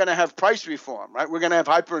 I'm going to have price reform, right? We're going to have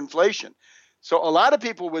hyperinflation. So a lot of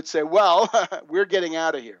people would say, well, we're getting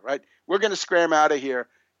out of here, right? We're going to scram out of here.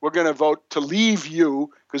 We're going to vote to leave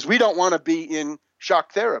you because we don't want to be in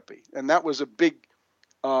shock therapy. And that was a big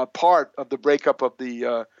part of the breakup of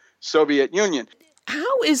the Soviet Union.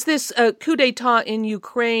 How is this coup d'etat in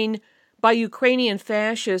Ukraine by Ukrainian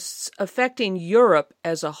fascists affecting Europe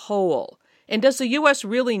as a whole? And does the U.S.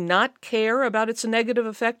 really not care about its negative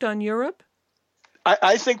effect on Europe?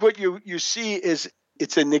 I think what you see is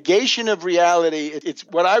it's a negation of reality. It's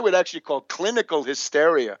what I would actually call clinical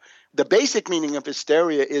hysteria. The basic meaning of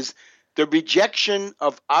hysteria is the rejection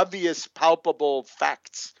of obvious, palpable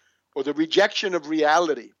facts, or the rejection of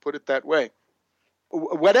reality, put it that way.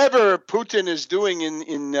 Whatever Putin is doing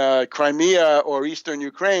in Crimea or eastern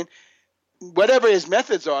Ukraine, whatever his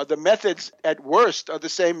methods are, the methods at worst are the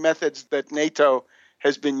same methods that NATO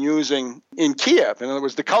has been using in Kiev. In other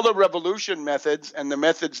words, the color revolution methods and the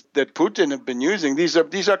methods that Putin have been using, these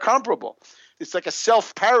are comparable. It's like a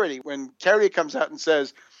self-parody when Kerry comes out and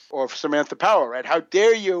says, or Samantha Power, right? How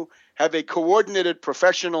dare you have a coordinated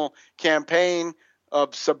professional campaign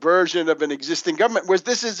of subversion of an existing government, whereas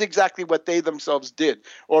this is exactly what they themselves did.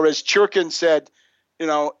 Or as Churkin said,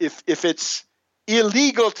 if it's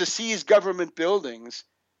illegal to seize government buildings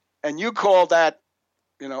and you call that,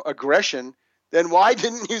 aggression, then why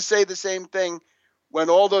didn't you say the same thing when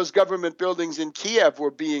all those government buildings in Kiev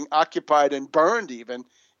were being occupied and burned even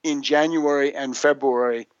in January and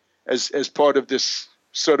February as part of this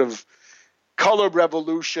sort of color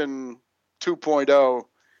revolution 2.0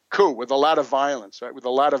 coup with a lot of violence, right? With a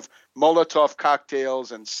lot of Molotov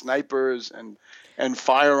cocktails and snipers and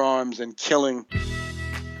firearms and killing.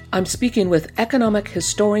 I'm speaking with economic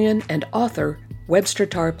historian and author Webster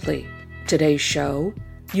Tarpley. Today's show,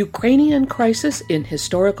 Ukrainian Crisis in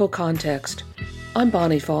Historical Context. I'm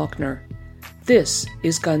Bonnie Faulkner. This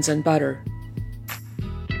is Guns and Butter.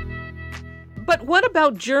 But what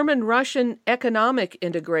about German-Russian economic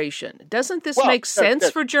integration? Doesn't this make sense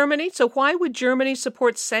for Germany? So why would Germany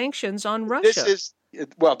support sanctions on Russia?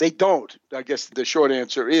 They don't. I guess the short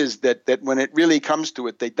answer is that when it really comes to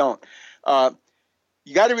it, they don't.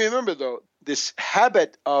 You got to remember, though, this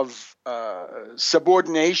habit of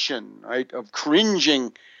subordination, right, of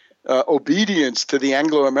cringing obedience to the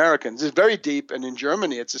Anglo-Americans is very deep, and in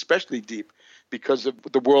Germany it's especially deep because of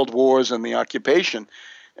the world wars and the occupation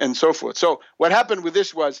and so forth. So what happened with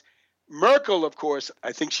this was Merkel, of course,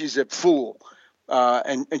 I think she's a fool,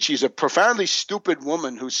 and she's a profoundly stupid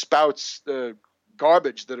woman who spouts the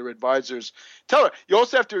garbage that her advisors tell her. You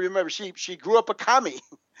also have to remember she grew up a commie.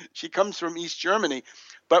 She comes from East Germany,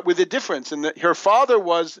 but with a difference in that her father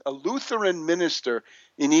was a Lutheran minister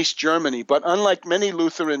in East Germany, but unlike many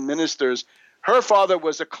Lutheran ministers, her father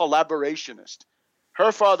was a collaborationist.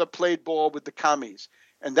 Her father played ball with the commies,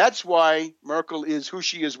 and that's why Merkel is who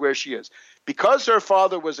she is, where she is. Because her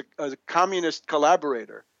father was a communist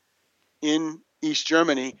collaborator in East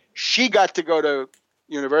Germany, she got to go to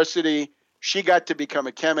university, she got to become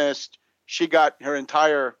a chemist, she got her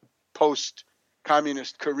entire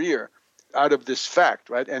post-communist career out of this fact,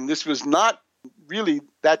 right? And this was not really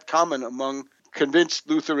that common among convinced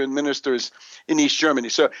Lutheran ministers in East Germany.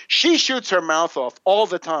 So she shoots her mouth off all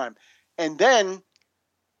the time. And then,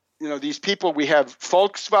 these people, we have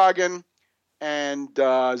Volkswagen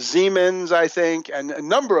and Siemens, I think, and a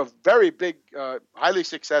number of very big, highly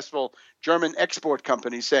successful German export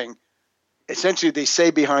companies saying, essentially they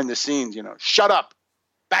say behind the scenes, shut up,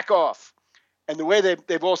 back off. And the way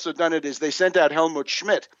they've also done it is they sent out Helmut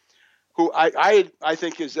Schmidt, who I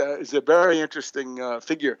think is a very interesting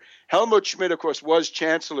figure. Helmut Schmidt, of course, was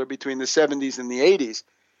chancellor between the 70s and the 80s.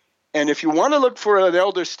 And if you want to look for an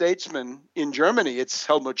elder statesman in Germany, it's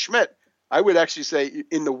Helmut Schmidt. I would actually say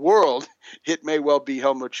in the world, it may well be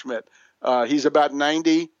Helmut Schmidt. He's about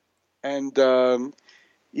 90, and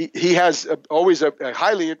he has always a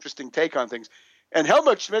highly interesting take on things. And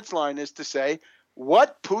Helmut Schmidt's line is to say,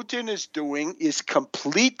 what Putin is doing is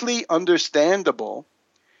completely understandable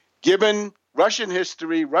given Russian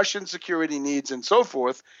history, Russian security needs, and so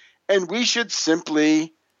forth, and we should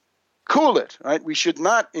simply cool it, right? We should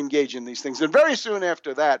not engage in these things. And very soon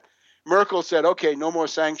after that, Merkel said, okay, no more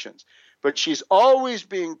sanctions. But she's always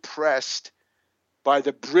being pressed by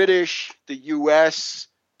the British, the U.S.,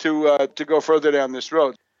 to go further down this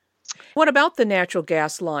road. What about the natural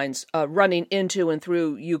gas lines running into and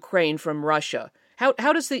through Ukraine from Russia?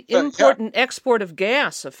 How does the import and export of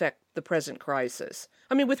gas affect the present crisis?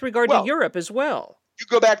 I mean, with regard to Europe as well. You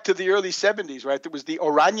go back to the early 70s, right? There was the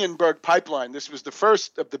Oranienburg pipeline. This was the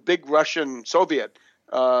first of the big Russian Soviet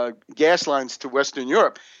gas lines to Western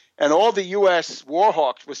Europe. And all the U.S. war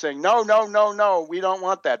hawks were saying, no, we don't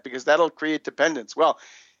want that because that'll create dependence. Well,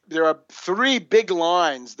 there are three big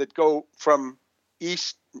lines that go from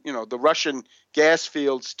east, the Russian gas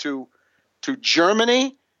fields to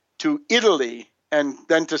Germany, to Italy, and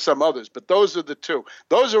then to some others. But those are the two.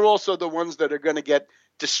 Those are also the ones that are going to get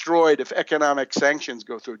destroyed if economic sanctions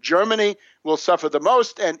go through. Germany will suffer the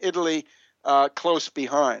most, and Italy close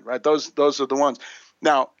behind, right? Those are the ones.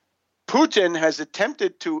 Now, Putin has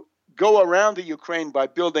attempted to go around the Ukraine by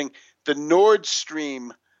building the Nord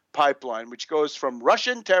Stream pipeline, which goes from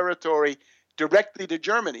Russian territory directly to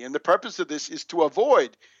Germany. And the purpose of this is to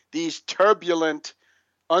avoid these turbulent,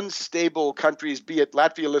 unstable countries, be it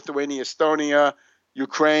Latvia, Lithuania, Estonia,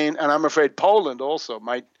 Ukraine, and I'm afraid Poland also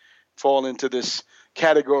might fall into this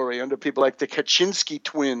category under people like the Kaczynski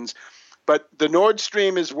twins. But the Nord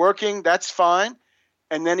Stream is working. That's fine.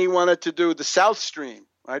 And then he wanted to do the South Stream,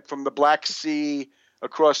 right, from the Black Sea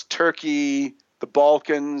across Turkey, the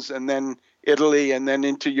Balkans, and then Italy, and then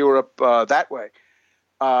into Europe that way.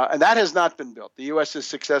 And that has not been built. The U.S. has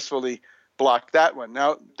successfully blocked that one.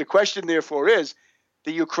 Now, the question, therefore, is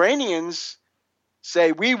the Ukrainians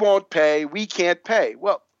say, we won't pay, we can't pay.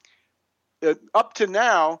 Well, up to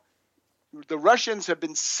now, the Russians have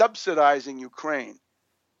been subsidizing Ukraine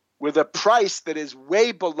with a price that is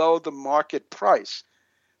way below the market price.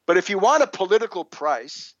 But if you want a political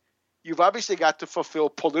price, you've obviously got to fulfill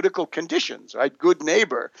political conditions, right? Good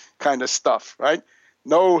neighbor kind of stuff, right?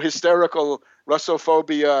 No hysterical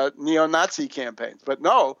Russophobia neo-Nazi campaigns. But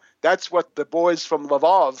no, that's what the boys from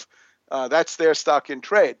Lvov, that's their stock in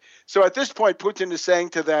trade. So at this point, Putin is saying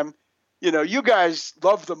to them, you guys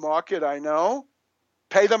love the market, I know.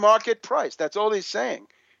 Pay the market price. That's all he's saying.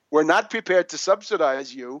 We're not prepared to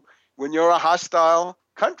subsidize you when you're a hostile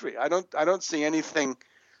country. I don't see anything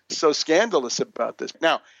so scandalous about this.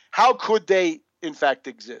 Now, how could they, in fact,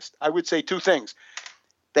 exist? I would say two things.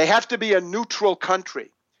 They have to be a neutral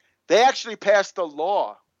country. They actually passed a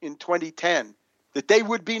law in 2010 that they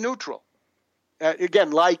would be neutral.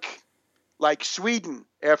 Again, like Sweden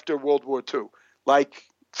after World War II, like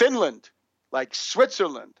Finland, like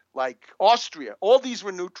Switzerland, like Austria. All these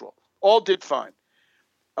were neutral. All did fine.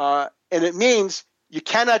 And it means you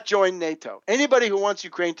cannot join NATO. Anybody who wants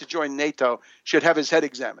Ukraine to join NATO should have his head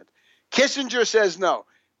examined. Kissinger says no.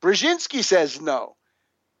 Brzezinski says no.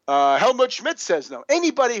 Helmut Schmidt says no.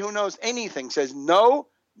 Anybody who knows anything says no,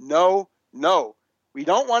 no, no. We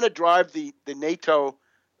don't want to drive the NATO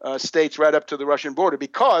states right up to the Russian border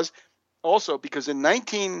because in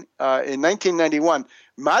 1991,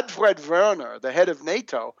 Manfred Werner, the head of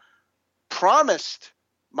NATO, promised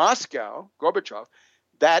Moscow, Gorbachev,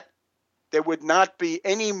 that there would not be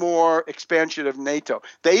any more expansion of NATO.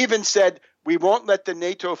 They even said, we won't let the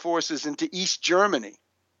NATO forces into East Germany.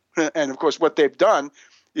 And, of course, what they've done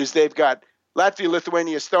is they've got Latvia,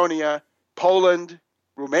 Lithuania, Estonia, Poland,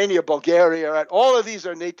 Romania, Bulgaria. Right? All of these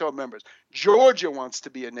are NATO members. Georgia wants to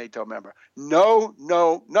be a NATO member. No,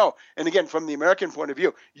 no, no. And, again, from the American point of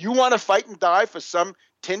view, you want to fight and die for some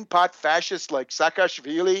tin pot fascist like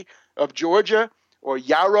Saakashvili of Georgia or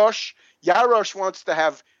Yarosh? Yarosh wants to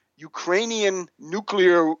have Ukrainian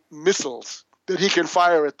nuclear missiles that he can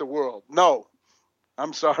fire at the world. No,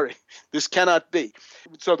 I'm sorry. This cannot be.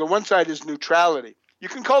 So the one side is neutrality. You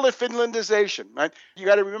can call it Finlandization, right? You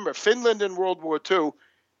got to remember, Finland in World War II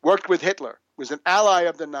worked with Hitler, was an ally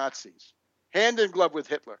of the Nazis, hand in glove with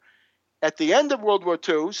Hitler. At the end of World War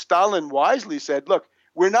II, Stalin wisely said, look,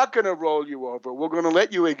 we're not going to roll you over. We're going to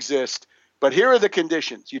let you exist. But here are the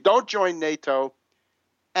conditions. You don't join NATO,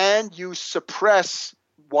 and you suppress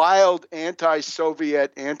wild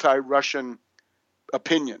anti-Soviet, anti-Russian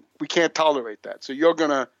opinion. We can't tolerate that. So you're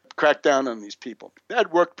going to crack down on these people.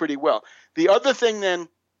 That worked pretty well. The other thing then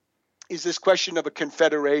is this question of a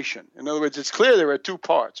confederation. In other words, it's clear there are two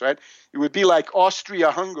parts, right? It would be like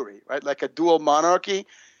Austria-Hungary, right? Like a dual monarchy,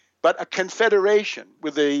 but a confederation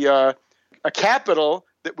with a capital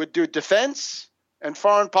that would do defense, and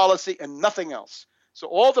foreign policy and nothing else. So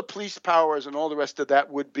all the police powers and all the rest of that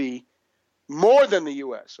would be more than the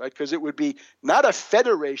U.S., right? Because it would be not a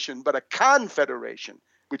federation, but a confederation,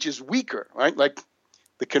 which is weaker, right? Like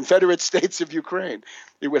the Confederate States of Ukraine.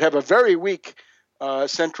 It would have a very weak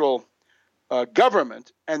central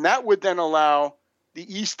government, and that would then allow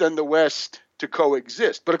the East and the West to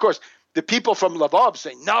coexist. But of course, the people from Lvov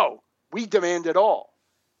say, no, we demand it all.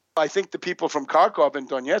 I think the people from Kharkov and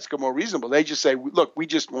Donetsk are more reasonable. They just say, look, we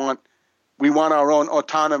want our own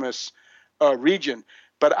autonomous region.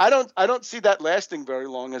 But I don't see that lasting very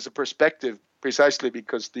long as a perspective, precisely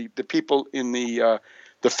because the people in the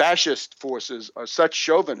fascist forces are such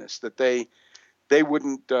chauvinists that they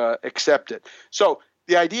wouldn't accept it. So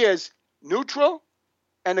the idea is neutral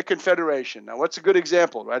and a confederation. Now, what's a good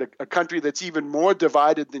example, right? A country that's even more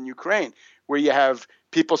divided than Ukraine, where you have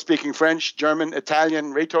people speaking French, German,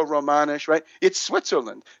 Italian, Rhaeto-Romanish, right? It's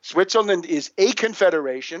Switzerland. Switzerland is a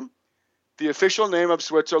confederation. The official name of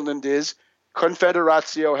Switzerland is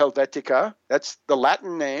Confederatio Helvetica. That's the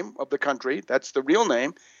Latin name of the country. That's the real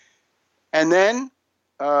name. And then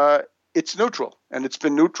it's neutral, and it's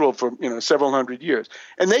been neutral for several hundred years.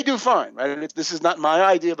 And they do fine, right? This is not my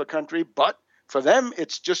idea of a country, but for them,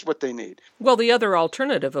 it's just what they need. Well, the other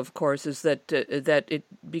alternative, of course, is that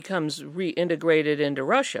it becomes reintegrated into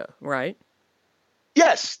Russia, right?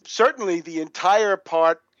 Yes, certainly the entire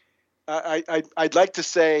part, I'd like to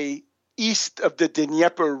say east of the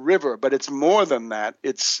Dnieper River, but it's more than that.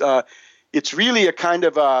 It's really a kind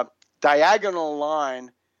of a diagonal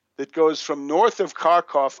line that goes from north of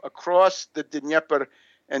Kharkov across the Dnieper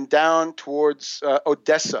and down towards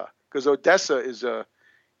Odessa, because Odessa is a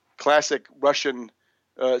classic Russian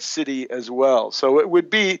city as well. So it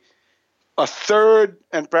would be a third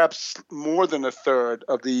and perhaps more than a third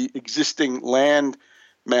of the existing land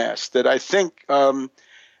mass that I think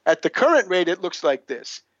at the current rate, it looks like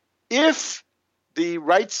this. If the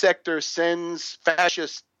right sector sends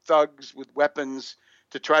fascist thugs with weapons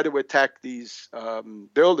to try to attack these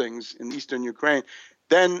buildings in eastern Ukraine,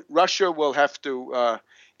 then Russia will have to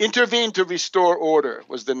intervene to restore order,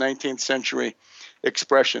 was the 19th century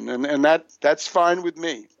expression. And that's fine with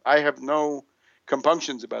me. I have no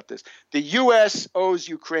compunctions about this. The U.S. owes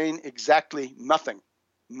Ukraine exactly nothing.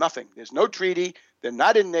 Nothing. There's no treaty. They're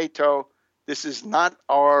not in NATO. This is not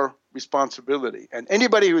our responsibility. And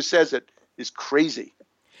anybody who says it is crazy.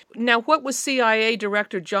 Now, what was CIA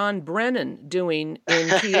Director John Brennan doing in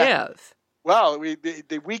Kiev? Well,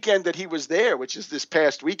 the weekend that he was there, which is this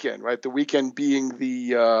past weekend, right? The weekend being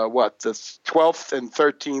the 12th and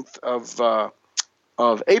 13th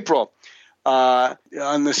of April.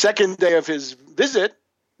 On the second day of his visit,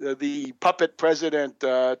 the puppet president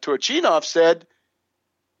Turchinov said,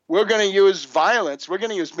 we're going to use violence, we're going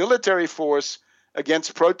to use military force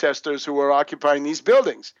against protesters who are occupying these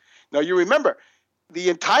buildings. Now, you remember, the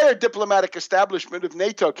entire diplomatic establishment of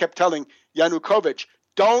NATO kept telling Yanukovych,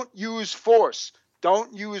 don't use force,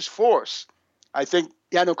 don't use force. I think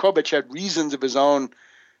Yanukovych had reasons of his own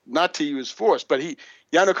not to use force, but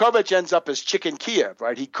Yanukovych ends up as Chicken Kiev,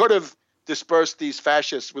 right? He could have dispersed these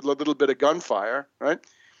fascists with a little bit of gunfire, right?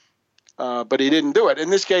 But he didn't do it. In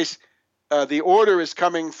this case, the order is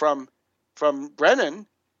coming from Brennan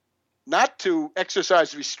not to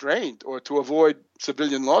exercise restraint or to avoid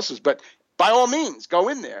civilian losses, but by all means, go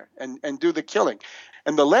in there and do the killing.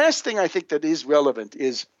 And the last thing I think that is relevant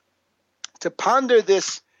is to ponder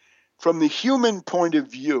this from the human point of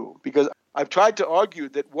view, because I've tried to argue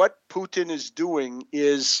that what Putin is doing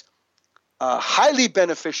is highly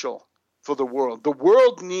beneficial for the world. The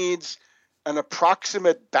world needs an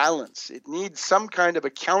approximate balance. It needs some kind of a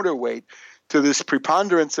counterweight to this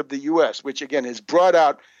preponderance of the U.S., which, again, has brought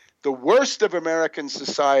out the worst of American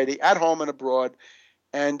society at home and abroad,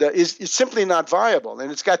 and is simply not viable.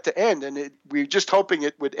 And it's got to end, and we're just hoping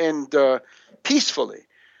it would end peacefully,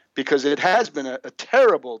 because it has been a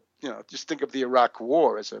terrible, just think of the Iraq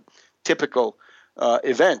War as a typical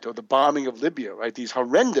event, or the bombing of Libya, right? These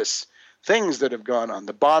horrendous things that have gone on,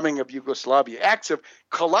 the bombing of Yugoslavia, acts of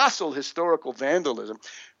colossal historical vandalism.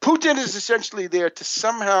 Putin is essentially there to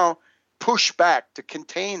somehow push back, to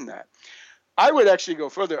contain that. I would actually go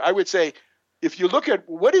further. I would say, if you look at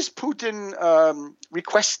what is Putin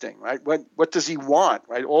requesting, right? What does he want,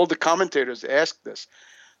 right? All the commentators ask this.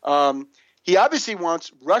 He obviously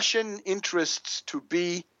wants Russian interests to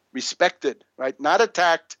be respected, right? Not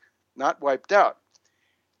attacked, not wiped out.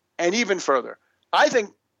 And even further, I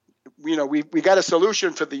think, we got a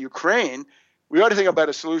solution for the Ukraine. We ought to think about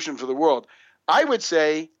a solution for the world. I would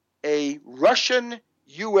say a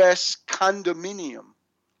Russian-U.S. condominium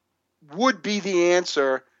would be the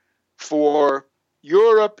answer for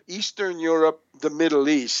Europe, Eastern Europe, the Middle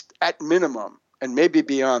East at minimum, and maybe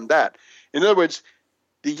beyond that. In other words,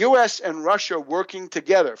 the U.S. and Russia working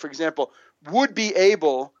together, for example, would be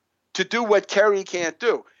able to do what Kerry can't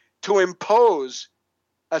do, to impose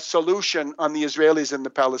a solution on the Israelis and the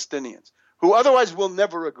Palestinians, who otherwise will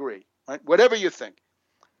never agree, right? Whatever you think,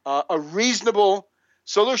 a reasonable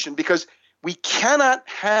solution, because we cannot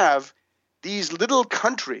have these little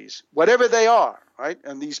countries, whatever they are, right?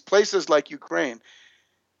 And these places like Ukraine,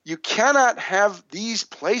 you cannot have these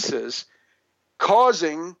places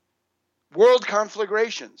causing world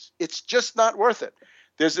conflagrations. It's just not worth it.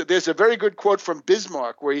 There's a very good quote from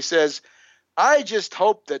Bismarck where he says, I just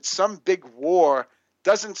hope that some big war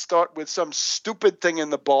doesn't start with some stupid thing in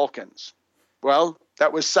the Balkans. Well,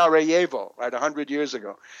 that was Sarajevo, right, 100 years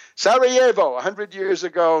ago. Sarajevo, 100 years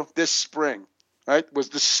ago this spring, right, was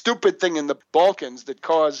the stupid thing in the Balkans that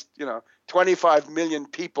caused, 25 million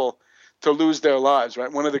people to lose their lives,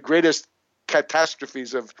 right? One of the greatest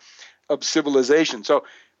catastrophes of civilization. So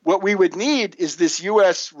what we would need is this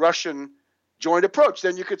U.S.-Russian joint approach.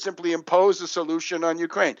 Then you could simply impose a solution on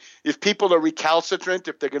Ukraine. If people are recalcitrant,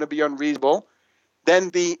 if they're going to be unreasonable,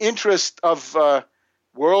 then the interest of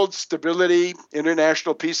world stability,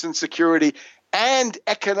 international peace and security, and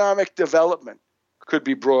economic development could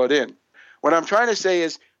be brought in. What I'm trying to say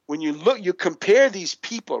is when you compare these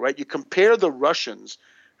people, right? You compare the Russians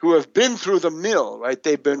who have been through the mill, right?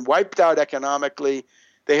 They've been wiped out economically.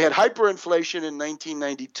 They had hyperinflation in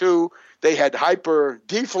 1992. They had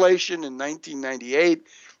hyperdeflation in 1998.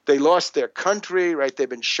 They lost their country, right? They've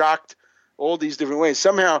been shocked all these different ways.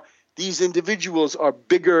 Somehow these individuals are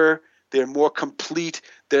bigger, they're more complete,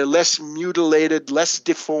 they're less mutilated, less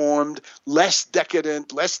deformed, less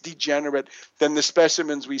decadent, less degenerate than the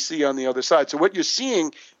specimens we see on the other side. So what you're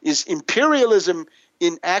seeing is imperialism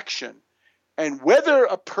in action. And whether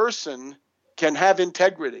a person can have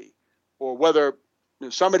integrity or whether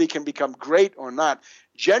somebody can become great or not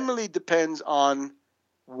generally depends on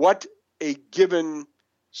what a given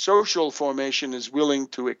social formation is willing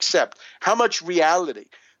to accept. How much reality?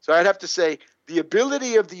 So I'd have to say the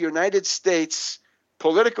ability of the United States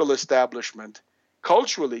political establishment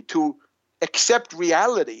culturally to accept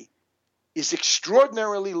reality is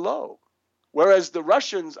extraordinarily low. Whereas the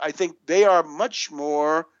Russians, I think they are much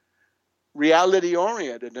more reality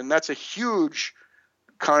oriented, and that's a huge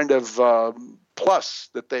kind of plus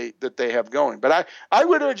that they have going. But I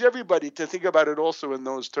would urge everybody to think about it also in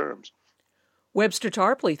those terms. Webster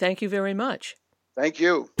Tarpley, thank you very much. Thank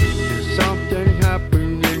you. There's something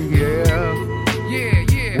happening here. Yeah.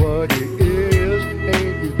 What it is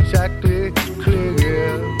ain't exactly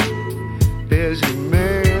clear. There's a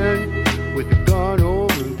man with a gun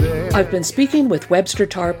over there. I've been speaking with Webster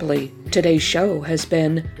Tarpley. Today's show has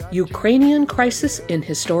been Ukrainian Crisis in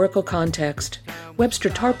Historical Context. Webster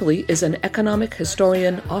Tarpley is an economic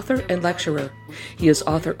historian, author, and lecturer. He is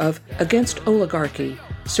author of Against Oligarchy,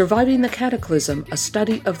 Surviving the Cataclysm, a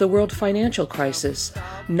study of the world financial crisis,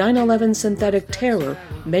 9/11 synthetic terror,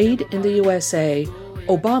 Made in the USA,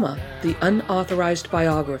 Obama, the unauthorized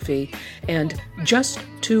biography, and Just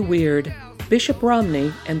Too Weird, Bishop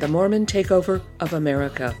Romney and the Mormon Takeover of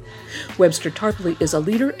America. Webster Tarpley is a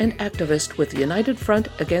leader and activist with the United Front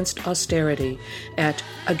Against Austerity at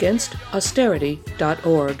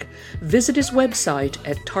againstausterity.org. Visit his website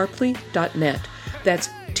at tarpley.net. That's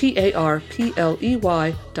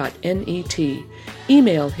tarpley.net.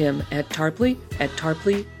 Email him at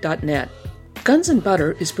tarpley@tarpley.net. Guns and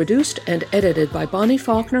Butter is produced and edited by Bonnie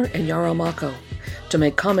Faulkner and Yarrow Mako. To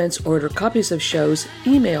make comments or order copies of shows,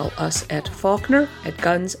 email us at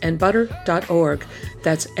faulkner@gunsandbutter.org.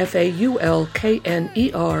 That's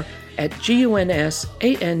FAULKNER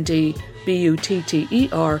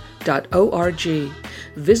 @GUNSANDBUTTER.org.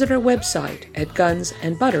 Visit our website at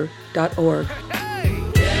gunsandbutter.org.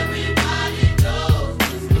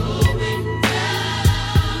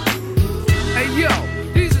 Hey yo,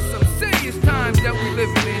 these are some serious times that we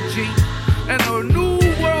living in, G. And a new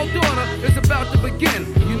world order is about to begin.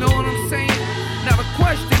 You know what I'm saying? Now the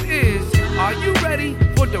question is, are you ready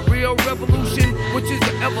for the real revolution, which is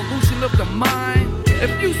the evolution of the mind?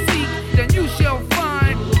 If you seek, then you shall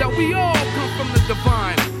find that we all come from the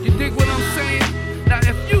divine. You dig what I'm saying? Now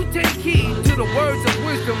if you take heed to the words of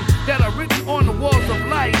wisdom that are written on the walls of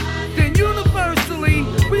life, then universally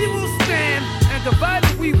we will stand, and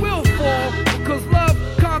divided we will fall, because love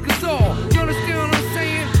conquers all. You understand what I'm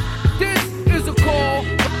saying? This is a call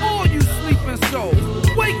for all you sleeping souls.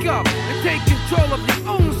 Wake up and take control of your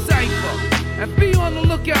own cipher, and be on the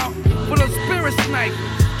lookout for the spirit snipers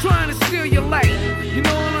trying to steal your life. You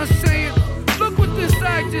know what I'm saying? Look within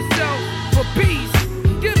yourself for peace.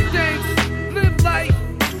 Give thanks, live life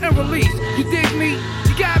police. You dig me?